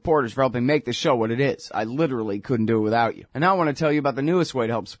 sponsors, and supporters for helping make the show what it is. I literally couldn't do it without you. And now I want to tell you about the newest way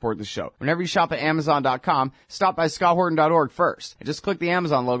to help support the show. Whenever you shop at Amazon.com, stop by scotthorton.org first, and just click the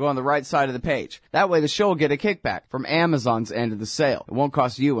Amazon logo on the right side of the page. That way the show will get a kickback from Amazon's end of the sale. It won't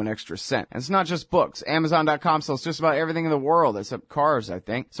cost you an extra cent. And it's not just books. Amazon.com sells just about everything in the world, except cars, I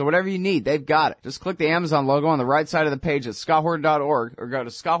think. So whatever you need, they've got it. Just click the Amazon logo on the right side of the page at scotthorton.org or go to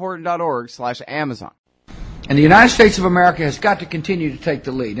scotthorton.org/Amazon. And the United States of America has got to continue to take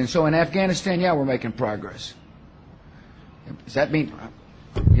the lead. And so in Afghanistan, yeah, we're making progress. Does that mean,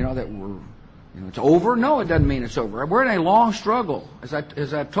 that we're, it's over? No, it doesn't mean it's over. We're in a long struggle,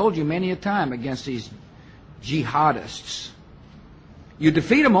 as I've told you many a time, against these jihadists. You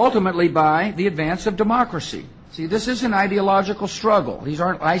defeat them ultimately by the advance of democracy. See, this is an ideological struggle. These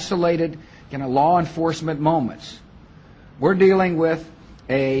aren't isolated law enforcement moments. We're dealing with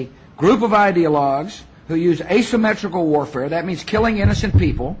a group of ideologues who use asymmetrical warfare, that means killing innocent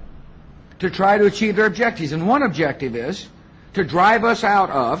people, to try to achieve their objectives. And one objective is to drive us out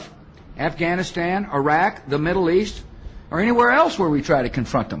of Afghanistan, Iraq, the Middle East, or anywhere else where we try to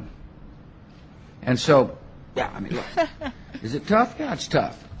confront them. And so, look, is it tough? Yeah, it's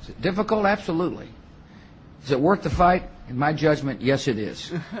tough. Is it difficult? Absolutely. Is it worth the fight? In my judgment, yes, it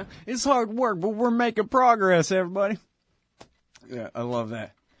is. It's hard work, but we're making progress, everybody. Yeah, I love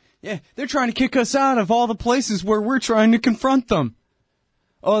that. Yeah, they're trying to kick us out of all the places where we're trying to confront them.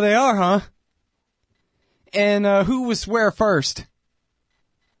 Oh, they are, huh? And who was where first?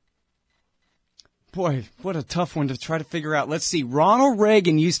 Boy, what a tough one to try to figure out. Let's see. Ronald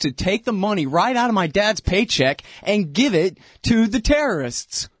Reagan used to take the money right out of my dad's paycheck and give it to the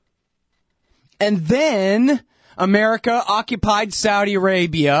terrorists. And then America occupied Saudi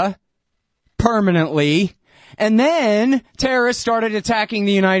Arabia permanently. And then terrorists started attacking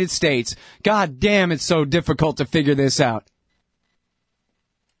the United States. God damn, it's so difficult to figure this out.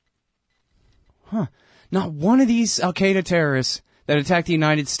 Not one of these Al-Qaeda terrorists that attacked the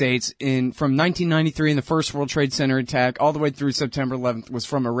United States from 1993 in the first World Trade Center attack all the way through September 11th was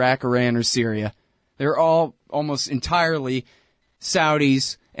from Iraq, Iran, or Syria. They're all almost entirely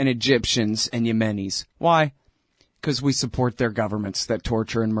Saudis and Egyptians and Yemenis. Why? Because we support their governments that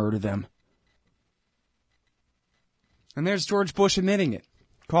torture and murder them. And there's George Bush admitting it.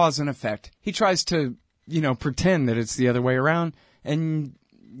 Cause and effect. He tries to, pretend that it's the other way around, and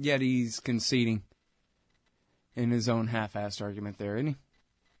yet he's conceding in his own half-assed argument there, isn't he?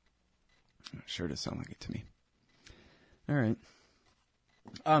 Sure does sound like it to me. All right.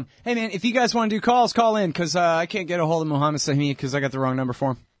 Hey, man, if you guys want to do calls, call in, because I can't get a hold of Mohammed Sahimi because I got the wrong number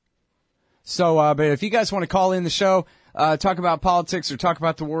for him. So, but if you guys want to call in the show, talk about politics or talk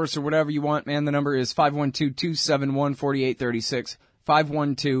about the wars or whatever you want, man, the number is 512-271-4836,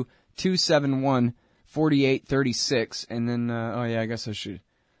 512-271-4836, and then, I guess I should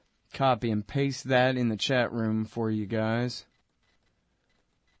copy and paste that in the chat room for you guys.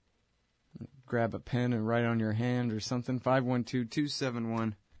 Grab a pen and write on your hand or something.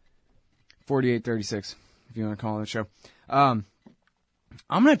 512-271-4836 if you want to call on the show. I'm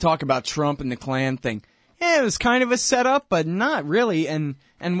going to talk about Trump and the Klan thing. Yeah, it was kind of a setup, but not really. And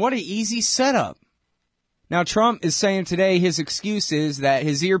what an easy setup. Now, Trump is saying today his excuse is that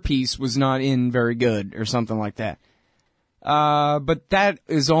his earpiece was not in very good or something like that. But that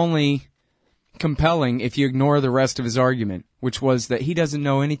is only compelling if you ignore the rest of his argument, which was that he doesn't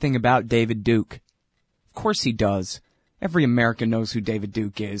know anything about David Duke. Of course he does. Every American knows who David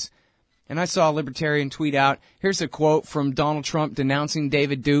Duke is. And I saw a libertarian tweet out, here's a quote from Donald Trump denouncing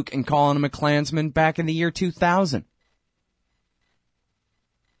David Duke and calling him a Klansman back in the year 2000.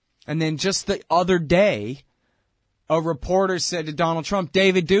 And then just the other day, a reporter said to Donald Trump,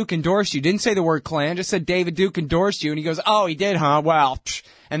 David Duke endorsed you. Didn't say the word Klan, just said David Duke endorsed you. And he goes, oh, he did, huh? Well, psh.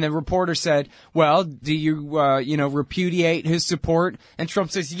 And the reporter said, well, do you, repudiate his support? And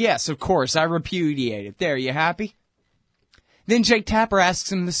Trump says, yes, of course, I repudiate it. There, you happy? Then Jake Tapper asks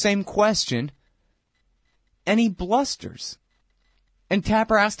him the same question, and he blusters. And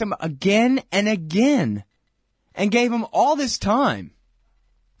Tapper asked him again and again, and gave him all this time.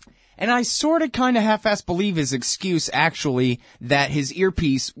 And I sort of kind of half-assed believe his excuse actually that his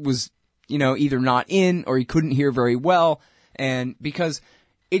earpiece was, either not in or he couldn't hear very well. And because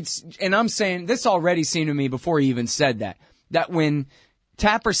and I'm saying this already seemed to me before he even said that when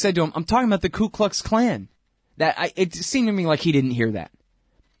Tapper said to him, I'm talking about the Ku Klux Klan, it seemed to me like he didn't hear that.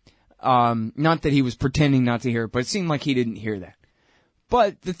 Not that he was pretending not to hear it, but it seemed like he didn't hear that.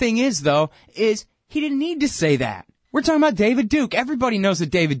 But the thing is, though, is he didn't need to say that. We're talking about David Duke. Everybody knows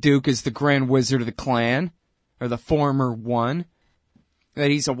that David Duke is the Grand Wizard of the Klan, or the former one, that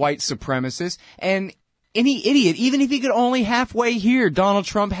he's a white supremacist. And any idiot, even if he could only halfway hear, Donald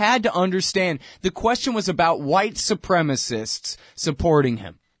Trump had to understand the question was about white supremacists supporting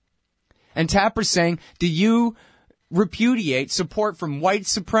him. And Tapper's saying, do you repudiate support from white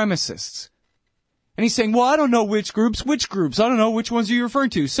supremacists? And he's saying, well, I don't know which groups. I don't know which ones you're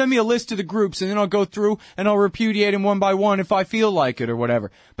referring to. Send me a list of the groups, and then I'll go through and I'll repudiate them one by one if I feel like it or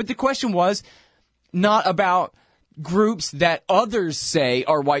whatever. But the question was not about groups that others say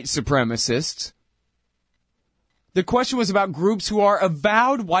are white supremacists. The question was about groups who are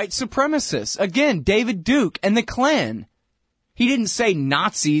avowed white supremacists. Again, David Duke and the Klan. He didn't say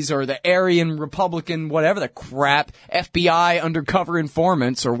Nazis or the Aryan Republican, whatever the crap, FBI undercover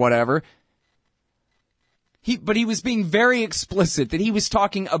informants or whatever. But he was being very explicit that he was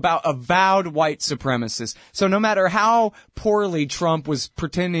talking about avowed white supremacists. So no matter how poorly Trump was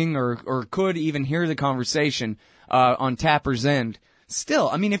pretending or could even hear the conversation on Tapper's end, still,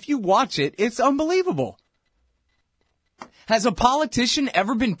 I mean, if you watch it, it's unbelievable. Has a politician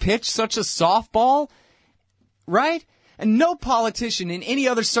ever been pitched such a softball? Right? And no politician in any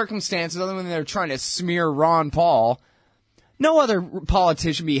other circumstances other than they're trying to smear Ron Paul, no other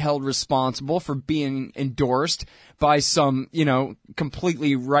politician be held responsible for being endorsed by some,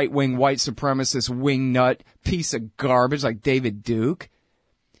 completely right-wing white supremacist wingnut piece of garbage like David Duke.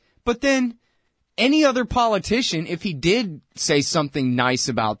 But then any other politician, if he did say something nice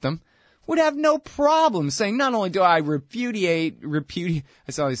about them, would have no problem saying, not only do I repudiate,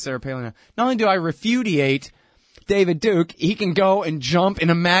 I saw Sarah Palin now, not only do I repudiate David Duke, he can go and jump in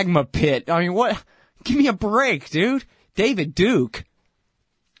a magma pit. I mean, what? Give me a break, dude. David Duke.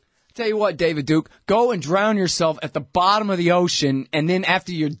 Tell you what, David Duke, go and drown yourself at the bottom of the ocean, and then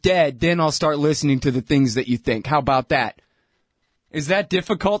after you're dead, then I'll start listening to the things that you think. How about that? Is that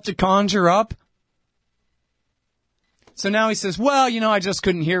difficult to conjure up? So now he says, well, I just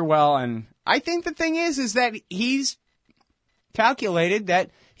couldn't hear well, and I think the thing is that he's calculated that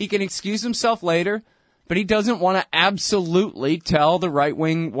he can excuse himself later, but he doesn't want to absolutely tell the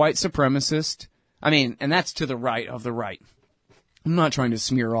right-wing white supremacist. I mean, and that's to the right of the right. I'm not trying to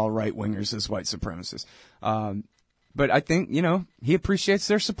smear all right-wingers as white supremacists. But I think, he appreciates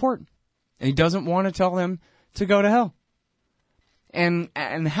their support. And he doesn't want to tell them to go to hell. and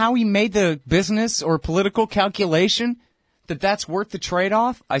how he made the business or political calculation that that's worth the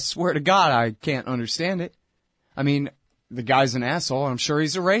trade-off, I swear to God, I can't understand it. I mean, the guy's an asshole, and I'm sure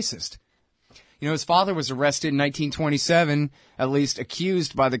he's a racist. You know, his father was arrested in 1927, at least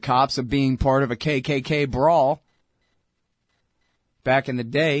accused by the cops of being part of a KKK brawl back in the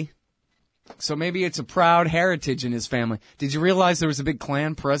day. So maybe it's a proud heritage in his family. Did you realize there was a big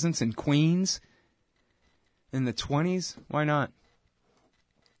Klan presence in Queens in the 20s? Why not?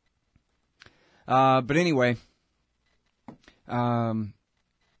 But anyway, on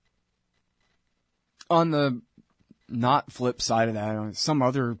the not flip side of that, some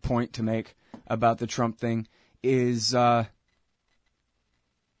other point to make about the Trump thing is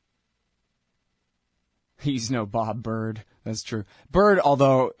he's no Bob Byrd. That's true. Byrd,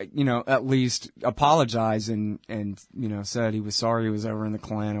 although, you know, at least apologized and you know, said he was sorry he was ever in the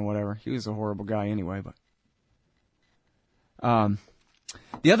Klan or whatever. He was a horrible guy anyway, but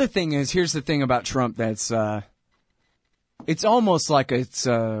the other thing is, here's the thing about Trump that's it's almost like it's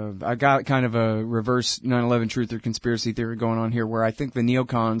I got kind of a reverse 9/11 truth or conspiracy theory going on here, where I think the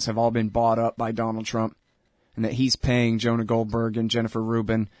neocons have all been bought up by Donald Trump, and that he's paying Jonah Goldberg and Jennifer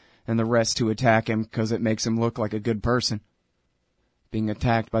Rubin and the rest to attack him because it makes him look like a good person being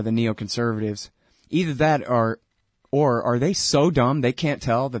attacked by the neoconservatives. Either that or are they so dumb they can't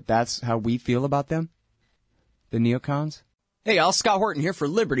tell that that's how we feel about them, the neocons? Hey, y'all, Scott Horton here for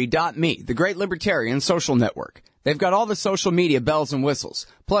Liberty.me, the great libertarian social network. They've got all the social media bells and whistles.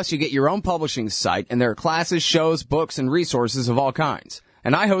 Plus, you get your own publishing site, and there are classes, shows, books, and resources of all kinds.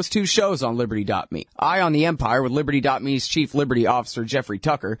 And I host 2 shows on Liberty.me. Eye on the Empire with Liberty.me's Chief Liberty Officer Jeffrey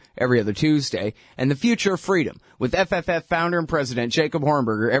Tucker every other Tuesday, and The Future of Freedom with FFF founder and president Jacob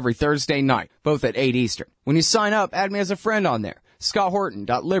Hornberger every Thursday night, both at 8 Eastern. When you sign up, add me as a friend on there.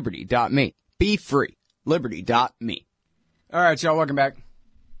 ScottHorton.Liberty.me. Be free. Liberty.me. All right, y'all, welcome back.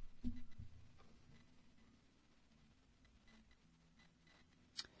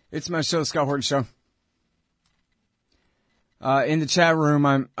 It's my show, Scott Horton Show. In the chat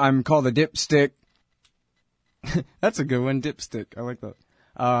room, I'm called a dipstick. That's a good one, dipstick. I like that.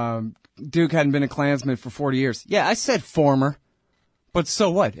 Duke hadn't been a Klansman for 40 years. Yeah, I said former. But so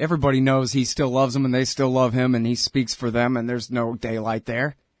what? Everybody knows he still loves them and they still love him and he speaks for them and there's no daylight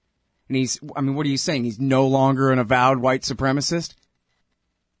there. And what are you saying? He's no longer an avowed white supremacist?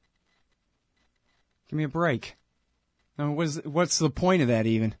 Give me a break. No, what's the point of that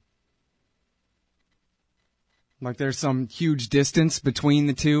even? Like there's some huge distance between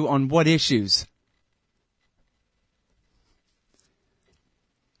the two on what issues?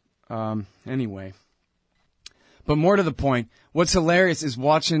 Anyway. But more to the point, what's hilarious is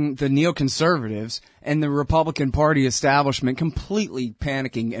watching the neoconservatives and the Republican Party establishment completely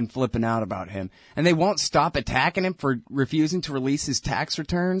panicking and flipping out about him. And they won't stop attacking him for refusing to release his tax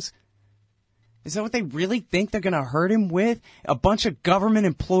returns. Is that what they really think they're going to hurt him with? A bunch of government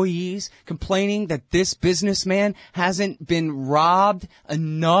employees complaining that this businessman hasn't been robbed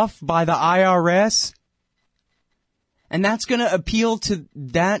enough by the IRS? And that's going to appeal to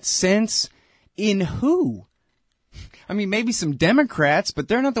that sense in who? I mean, maybe some Democrats, but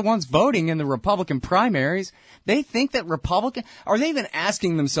they're not the ones voting in the Republican primaries. They think that are they even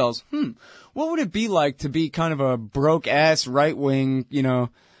asking themselves, what would it be like to be kind of a broke-ass right-wing,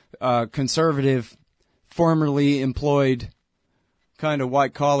 conservative, formerly employed kind of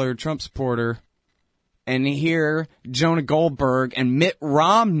white-collar Trump supporter, and hear Jonah Goldberg and Mitt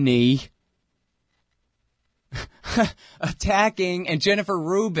Romney attacking, and Jennifer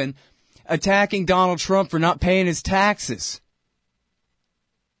Rubin attacking Donald Trump for not paying his taxes.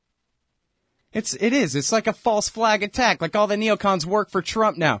 It is. It's like a false flag attack, like all the neocons work for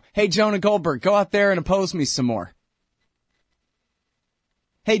Trump now. Hey, Jonah Goldberg, go out there and oppose me some more.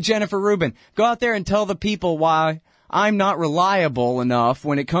 Hey, Jennifer Rubin, go out there and tell the people why I'm not reliable enough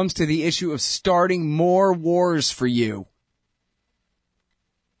when it comes to the issue of starting more wars for you.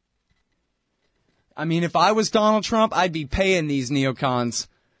 I mean, if I was Donald Trump, I'd be paying these neocons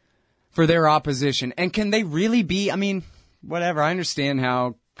for their opposition. And can they really be, whatever, I understand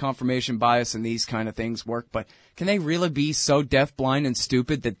how confirmation bias and these kind of things work, but can they really be so deafblind and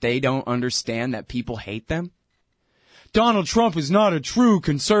stupid that they don't understand that people hate them? Donald Trump is not a true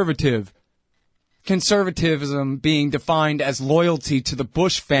conservative. Conservatism being defined as loyalty to the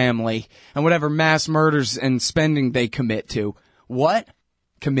Bush family and whatever mass murders and spending they commit to. What?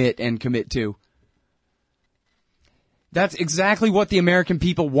 Commit to. That's exactly what the American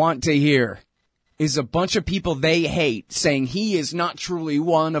people want to hear, is a bunch of people they hate saying he is not truly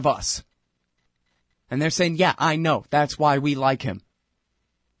one of us. And they're saying, yeah, I know. That's why we like him.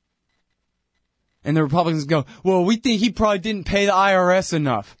 And the Republicans go, well, we think he probably didn't pay the IRS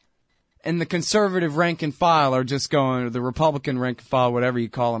enough. And the conservative rank and file are just going, or the Republican rank and file, whatever you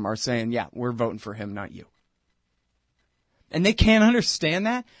call them, are saying, yeah, we're voting for him, not you. And they can't understand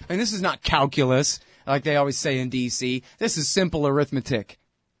that? I mean, this is not calculus, like they always say in D.C. This is simple arithmetic.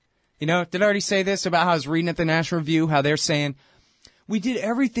 You know, did I already say this about how I was reading at the National Review, how they're saying, we did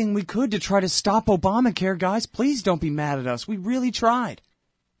everything we could to try to stop Obamacare, guys. Please don't be mad at us. We really tried.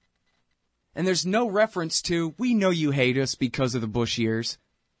 And there's no reference to, we know you hate us because of the Bush years.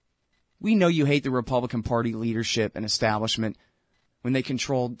 We know you hate the Republican Party leadership and establishment when they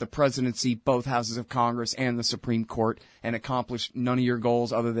controlled the presidency, both houses of Congress, and the Supreme Court, and accomplished none of your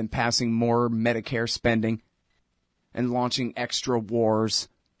goals other than passing more Medicare spending and launching extra wars.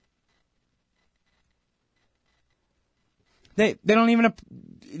 They don't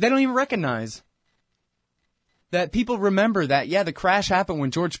even recognize that people remember that, yeah, the crash happened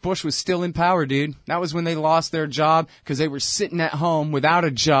when George Bush was still in power, dude. That was when they lost their job because they were sitting at home without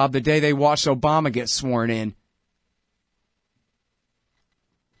a job the day they watched Obama get sworn in.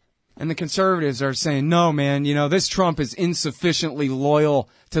 And the conservatives are saying, no, man, you know, this Trump is insufficiently loyal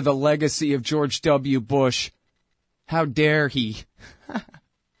to the legacy of George W. Bush. How dare he?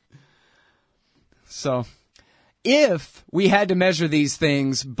 So, if we had to measure these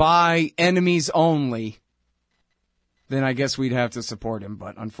things by enemies only, then I guess we'd have to support him.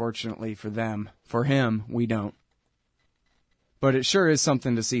 But unfortunately for him, we don't. But it sure is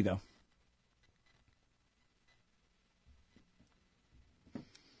something to see, though.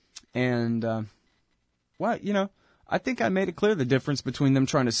 And, I think I made it clear the difference between them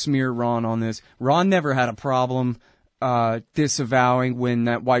trying to smear Ron on this. Ron never had a problem disavowing when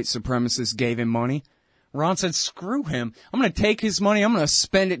that white supremacist gave him money. Ron said, screw him. I'm going to take his money. I'm going to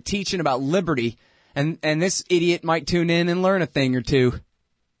spend it teaching about liberty. And this idiot might tune in and learn a thing or two.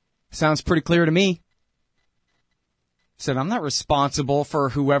 Sounds pretty clear to me. Said, I'm not responsible for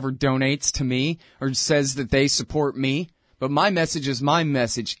whoever donates to me or says that they support me. But my message is my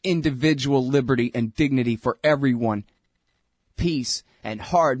message. Individual liberty and dignity for everyone. Peace and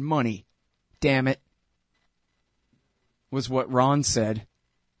hard money. Damn it. Was what Ron said.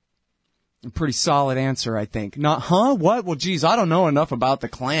 A pretty solid answer, I think. Not, huh? What? Well, geez, I don't know enough about the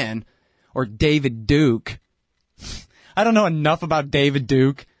Klan. Or David Duke. I don't know enough about David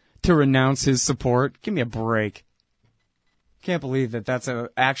Duke to renounce his support. Give me a break. Can't believe that that's an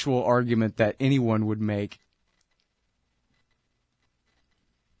actual argument that anyone would make.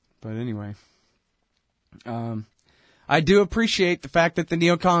 But anyway. I do appreciate the fact that the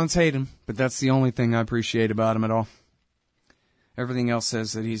neocons hate him, but that's the only thing I appreciate about him at all. Everything else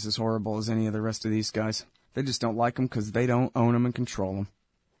says that he's as horrible as any of the rest of these guys. They just don't like him because they don't own him and control him.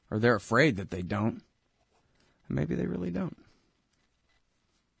 Or they're afraid that they don't. Maybe they really don't.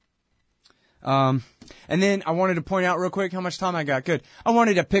 And then I wanted to point out real quick how much time I got. Good. I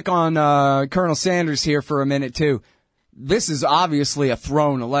wanted to pick on Colonel Sanders here for a minute, too. This is obviously a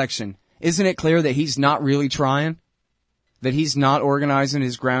thrown election. Isn't it clear that he's not really trying? That he's not organizing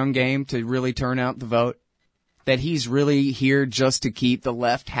his ground game to really turn out the vote? That he's really here just to keep the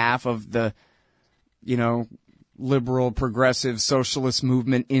left half of the, liberal, progressive, socialist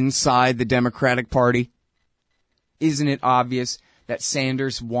movement inside the Democratic Party? Isn't it obvious that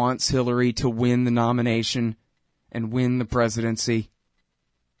Sanders wants Hillary to win the nomination and win the presidency?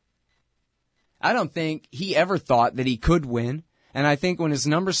 I don't think he ever thought that he could win. And I think when his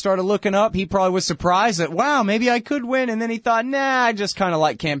numbers started looking up, he probably was surprised that, wow, maybe I could win. And then he thought, nah, I just kind of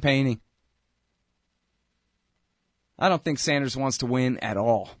like campaigning. I don't think Sanders wants to win at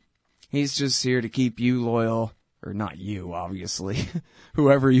all. He's just here to keep you loyal. Or not you, obviously,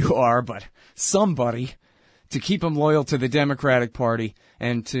 whoever you are, but somebody, to keep him loyal to the Democratic Party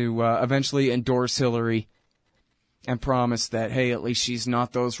and to eventually endorse Hillary and promise that, hey, at least she's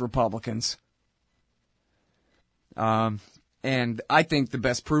not those Republicans. And I think the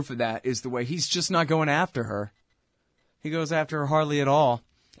best proof of that is the way he's just not going after her. He goes after her hardly at all,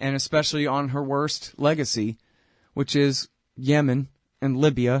 and especially on her worst legacy, which is Yemen and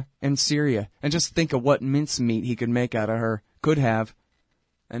Libya and Syria. And just think of what mincemeat he could make out of her. Could have.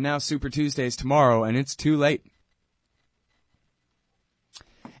 And now Super Tuesday's tomorrow, and it's too late.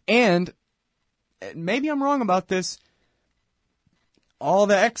 And maybe I'm wrong about this. All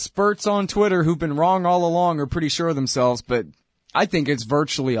the experts on Twitter who've been wrong all along are pretty sure of themselves, but I think it's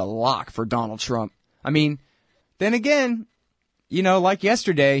virtually a lock for Donald Trump. I mean, then again, like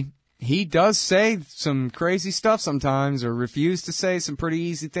yesterday, he does say some crazy stuff sometimes or refuse to say some pretty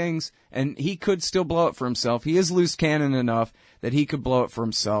easy things, and he could still blow it for himself. He is loose cannon enough that he could blow it for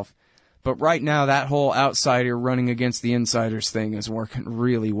himself. But right now, that whole outsider running against the insiders thing is working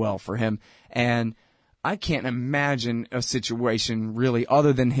really well for him. And I can't imagine a situation really,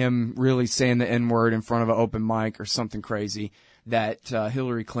 other than him really saying the N-word in front of an open mic or something crazy, that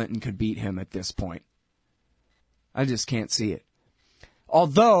Hillary Clinton could beat him at this point. I just can't see it.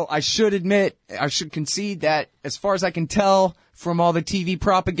 Although, I should admit, I should concede that, as far as I can tell from all the TV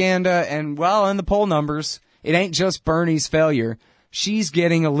propaganda and the poll numbers, it ain't just Bernie's failure. She's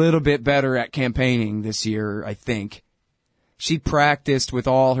getting a little bit better at campaigning this year, I think. She practiced with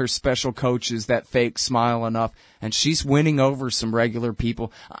all her special coaches that fake smile enough, and she's winning over some regular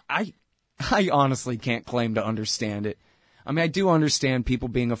people. I honestly can't claim to understand it. I mean, I do understand people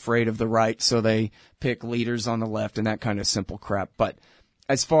being afraid of the right, so they pick leaders on the left and that kind of simple crap. But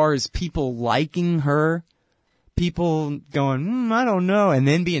as far as people liking her, people going, I don't know, and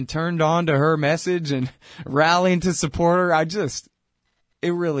then being turned on to her message and rallying to support her, it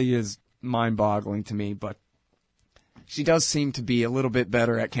really is mind-boggling to me. But she does seem to be a little bit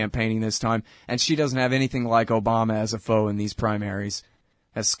better at campaigning this time, and she doesn't have anything like Obama as a foe in these primaries,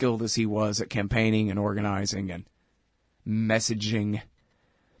 as skilled as he was at campaigning and organizing and messaging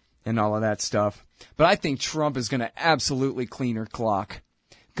and all of that stuff. But I think Trump is going to absolutely clean her clock.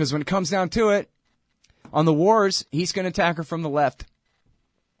 Because when it comes down to it, on the wars, he's going to attack her from the left.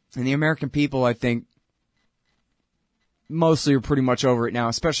 And the American people, I think, mostly are pretty much over it now,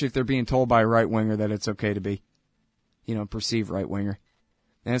 especially if they're being told by a right-winger that it's okay to be, perceived right-winger.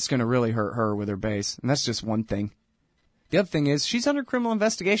 And it's going to really hurt her with her base. And that's just one thing. The other thing is, she's under criminal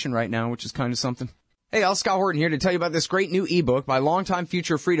investigation right now, which is kind of something. Hey, all, Scott Horton here to tell you about this great new ebook by longtime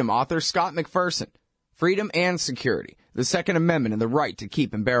Future Freedom author Scott McPherson. Freedom and Security, the Second Amendment and the Right to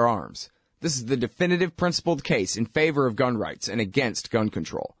Keep and Bear Arms. This is the definitive principled case in favor of gun rights and against gun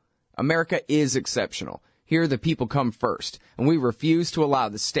control. America is exceptional. Here the people come first, and we refuse to allow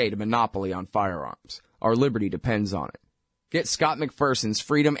the state a monopoly on firearms. Our liberty depends on it. Get Scott McPherson's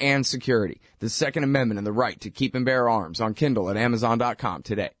Freedom and Security, the Second Amendment and the Right to Keep and Bear Arms on Kindle at Amazon.com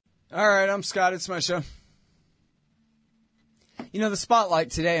today. All right, I'm Scott. It's my show. The spotlight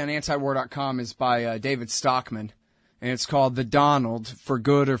today on antiwar.com is by David Stockman, and it's called The Donald, for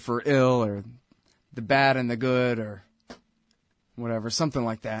good or for ill, or the bad and the good, or whatever, something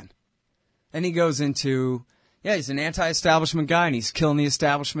like that. And he goes into, he's an anti-establishment guy, and he's killing the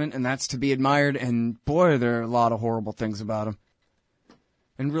establishment, and that's to be admired, and boy, there are a lot of horrible things about him.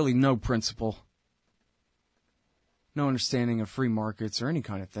 And really no principle. No understanding of free markets or any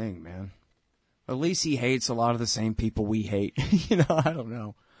kind of thing, man. At least he hates a lot of the same people we hate. I don't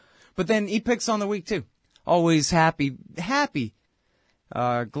know. But then he picks on the weak, too. Always happy,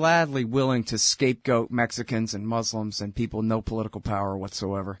 gladly willing to scapegoat Mexicans and Muslims and people no political power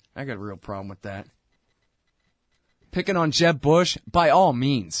whatsoever. I got a real problem with that. Picking on Jeb Bush, by all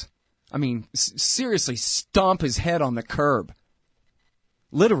means. I mean, seriously, stomp his head on the curb.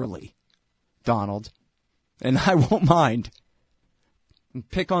 Literally, Donald. And I won't mind.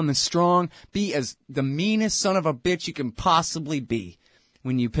 Pick on the strong. Be as the meanest son of a bitch you can possibly be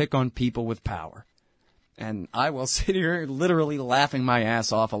when you pick on people with power. And I will sit here literally laughing my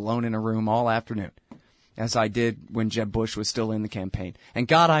ass off alone in a room all afternoon, as I did when Jeb Bush was still in the campaign. And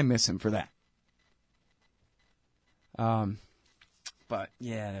God, I miss him for that. But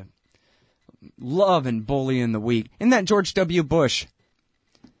yeah, love and bullying the weak. Isn't that George W. Bush?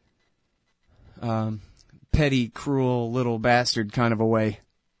 Petty, cruel, little bastard kind of a way.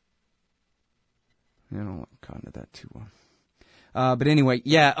 I don't like kind of that too well. But anyway,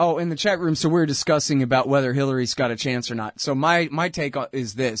 in the chat room, so we're discussing about whether Hillary's got a chance or not. So my take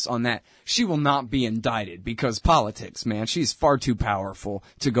is this on that. She will not be indicted because politics, man. She's far too powerful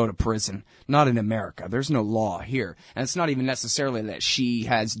to go to prison. Not in America. There's no law here. And it's not even necessarily that she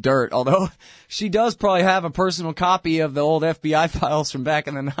has dirt, although she does probably have a personal copy of the old FBI files from back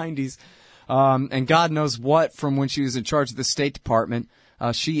in the 90s. And God knows what from when she was in charge of the State Department.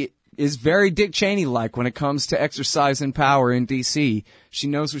 She is very Dick Cheney-like when it comes to exercising power in D.C. She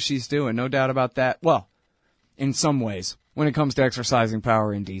knows what she's doing, no doubt about that. Well, in some ways, when it comes to exercising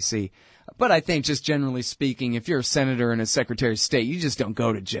power in D.C. But I think just generally speaking, if you're a senator and a secretary of state, you just don't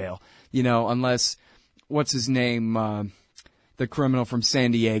go to jail, unless, what's his name, the criminal from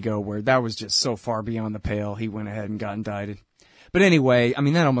San Diego, where that was just so far beyond the pale, he went ahead and got indicted. But anyway, I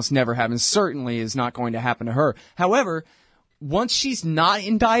mean, that almost never happens. Certainly is not going to happen to her. However, once she's not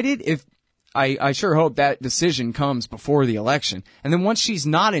indicted, I sure hope that decision comes before the election. And then once she's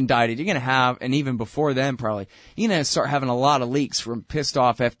not indicted, you're going to have, and even before then probably, you're going to start having a lot of leaks from pissed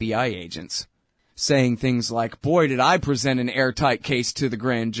off FBI agents saying things like, boy, did I present an airtight case to the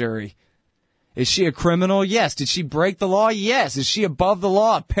grand jury. Is she a criminal? Yes. Did she break the law? Yes. Is she above the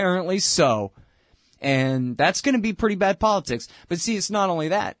law? Apparently so. And that's going to be pretty bad politics. But see, it's not only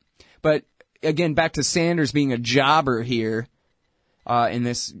that. But again, back to Sanders being a jobber here, in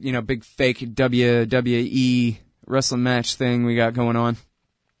this, big fake WWE wrestling match thing we got going on.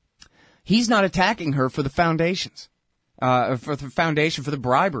 He's not attacking her for the foundations, for the foundation, for the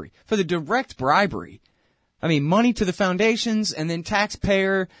bribery, for the direct bribery. I mean, money to the foundations and then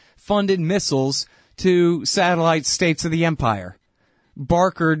taxpayer-funded missiles to satellite states of the empire.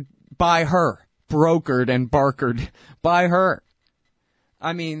 Barkered by her. Brokered and barkered by her.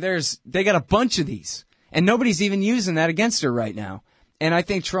 I mean, they got a bunch of these. And nobody's even using that against her right now. And I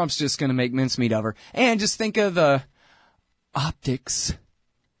think Trump's just going to make mincemeat of her. And just think of the optics,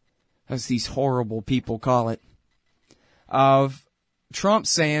 as these horrible people call it, of Trump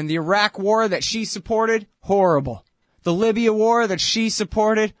saying the Iraq war that she supported, horrible. The Libya war that she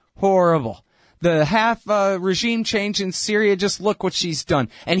supported, horrible. The half regime change in Syria, just look what she's done.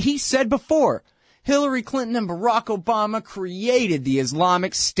 And he said before, Hillary Clinton and Barack Obama created the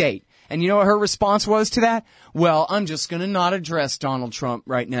Islamic State. And you know what her response was to that? Well, I'm just going to not address Donald Trump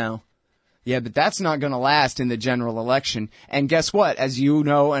right now. Yeah, but that's not going to last in the general election. And guess what? As you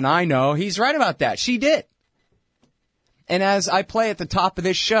know and I know, he's right about that. She did. And as I play at the top of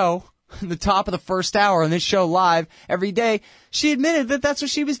this show, the top of the first hour on this show live every day, she admitted that that's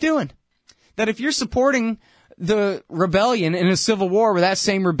what she was doing. That if you're supporting the rebellion in a civil war where that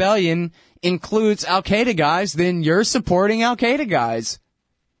same rebellion includes Al-Qaeda guys, then you're supporting Al-Qaeda guys.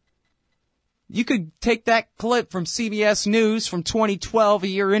 You could take that clip from CBS News from 2012, a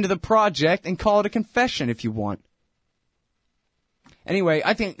year into the project, and call it a confession if you want. Anyway,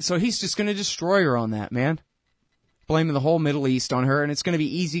 I think, so he's just going to destroy her on that, man. Blaming the whole Middle East on her, and it's going to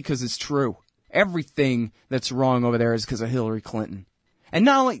be easy because it's true. Everything that's wrong over there is because of Hillary Clinton. And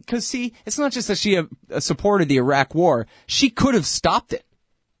not only, because see, it's not just that she supported the Iraq war. She could have stopped it.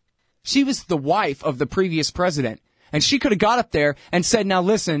 She was the wife of the previous president. And she could have got up there and said, now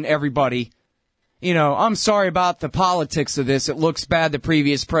listen, everybody, I'm sorry about the politics of this. It looks bad, the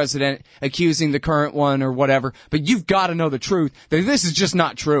previous president accusing the current one or whatever. But you've got to know the truth. That this is just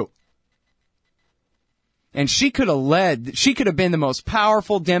not true. And she could have been the most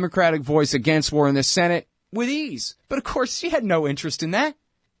powerful Democratic voice against war in the Senate with ease. But of course, she had no interest in that.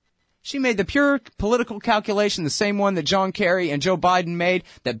 She made the pure political calculation, the same one that John Kerry and Joe Biden made,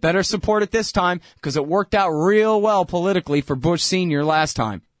 that better support it this time because it worked out real well politically for Bush Sr. last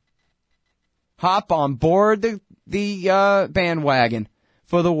time. Hop on board the bandwagon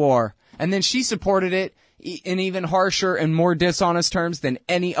for the war. And then she supported it in even harsher and more dishonest terms than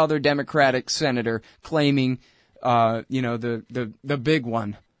any other Democratic senator, claiming, the big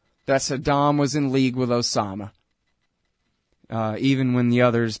one, that Saddam was in league with Osama. Even when the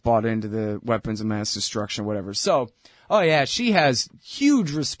others bought into the weapons of mass destruction, whatever. So, she has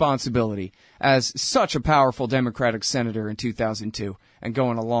huge responsibility as such a powerful Democratic senator in 2002 and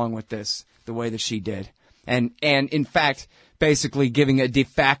going along with this the way that she did. And in fact, basically giving a de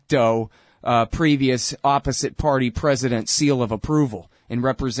facto previous opposite party president seal of approval in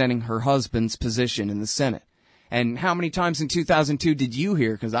representing her husband's position in the Senate. And how many times in 2002 did you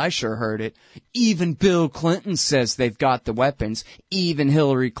hear, because I sure heard it, even Bill Clinton says they've got the weapons. Even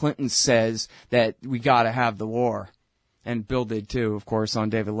Hillary Clinton says that we got to have the war. And Bill did too, of course, on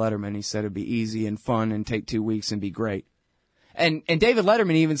David Letterman. He said it'd be easy and fun and take 2 weeks and be great. And David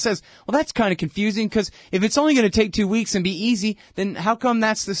Letterman even says, well, that's kind of confusing because if it's only going to take 2 weeks and be easy, then how come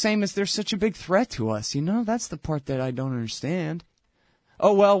that's the same as they're such a big threat to us? That's the part that I don't understand.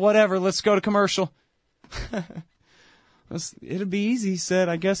 Oh, well, whatever. Let's go to commercial. It'll be easy, he said.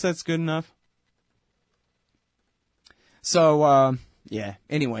 I guess that's good enough. So,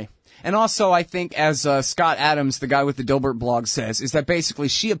 anyway. And also, I think, as Scott Adams, the guy with the Dilbert blog, says, is that basically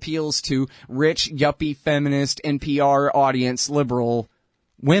she appeals to rich, yuppie, feminist, NPR audience, liberal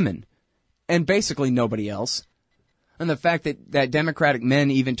women. And basically nobody else. And the fact that Democratic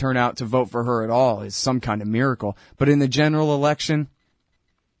men even turn out to vote for her at all is some kind of miracle. But in the general election,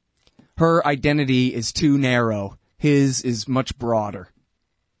 her identity is too narrow. His is much broader.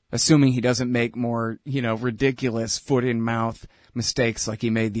 Assuming he doesn't make more, ridiculous foot-in-mouth mistakes like he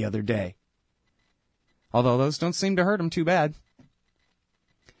made the other day. Although those don't seem to hurt him too bad.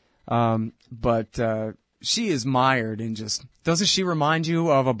 But she is mired in just... Doesn't she remind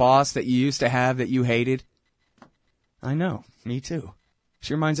you of a boss that you used to have that you hated? I know. Me too.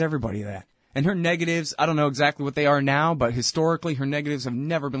 She reminds everybody of that. And her negatives, I don't know exactly what they are now, but historically her negatives have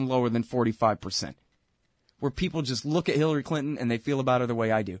never been lower than 45%. Where people just look at Hillary Clinton and they feel about her the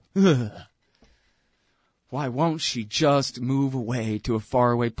way I do. Why won't she just move away to a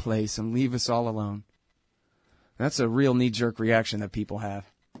faraway place and leave us all alone? That's a real knee-jerk reaction that people have.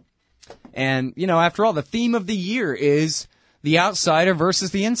 And, after all, the theme of the year is the outsider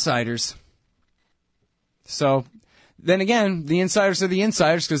versus the insiders. So, then again, the insiders are the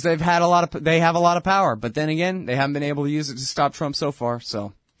insiders because they have a lot of power. But then again, they haven't been able to use it to stop Trump so far.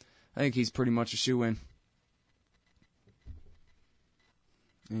 So, I think he's pretty much a shoo-in.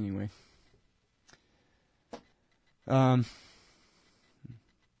 Anyway. Yeah,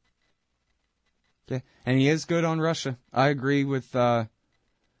 and he is good on Russia. I agree with I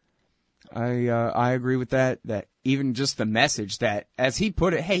agree with that even just the message that, as he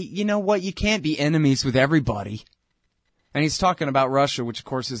put it, hey, you know what? You can't be enemies with everybody. And he's talking about Russia, which of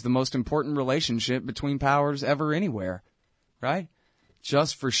course is the most important relationship between powers ever anywhere, right?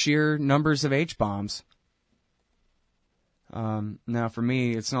 Just for sheer numbers of H-bombs. Now, for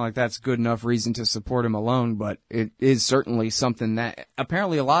me, it's not like that's good enough reason to support him alone, but it is certainly something that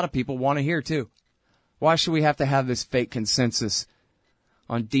apparently a lot of people want to hear, too. Why should we have to have this fake consensus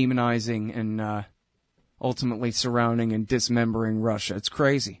on demonizing and ultimately surrounding and dismembering Russia? It's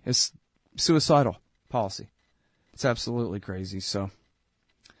crazy. It's suicidal policy. It's absolutely crazy, so...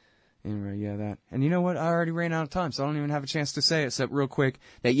 Anyway, yeah, that. And you know what? I already ran out of time, so I don't even have a chance to say it, except real quick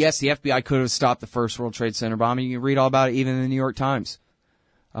that, yes, the FBI could have stopped the first World Trade Center bombing. You can read all about it even in the New York Times.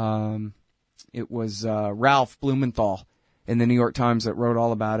 It was Ralph Blumenthal in the New York Times that wrote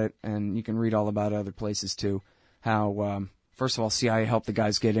all about it, and you can read all about it other places, too. How, first of all, CIA helped the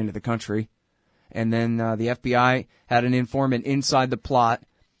guys get into the country, and then the FBI had an informant inside the plot,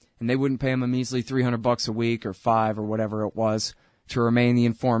 and they wouldn't pay him a measly $300 a week or $5 or whatever it was to remain the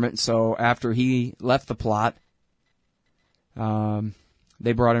informant. So after he left the plot,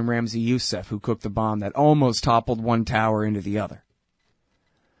 they brought in Ramzi Youssef, who cooked the bomb that almost toppled one tower into the other.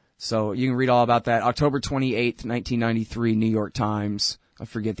 So you can read all about that. October 28th, 1993, New York Times. I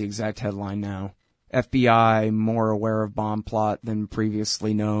forget the exact headline now. FBI more aware of bomb plot than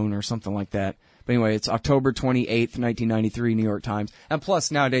previously known, or something like that. But anyway, it's October 28th, 1993, New York Times. And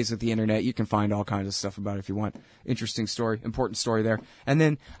plus, nowadays with the internet, you can find all kinds of stuff about it if you want. Interesting story, important story there. And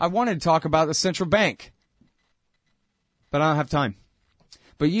then I wanted to talk about the central bank, but I don't have time.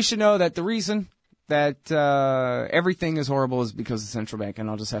 But you should know that the reason that everything is horrible is because of the central bank, and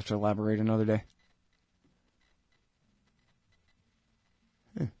I'll just have to elaborate another day.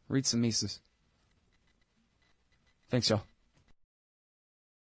 Read some Mises. Thanks, y'all.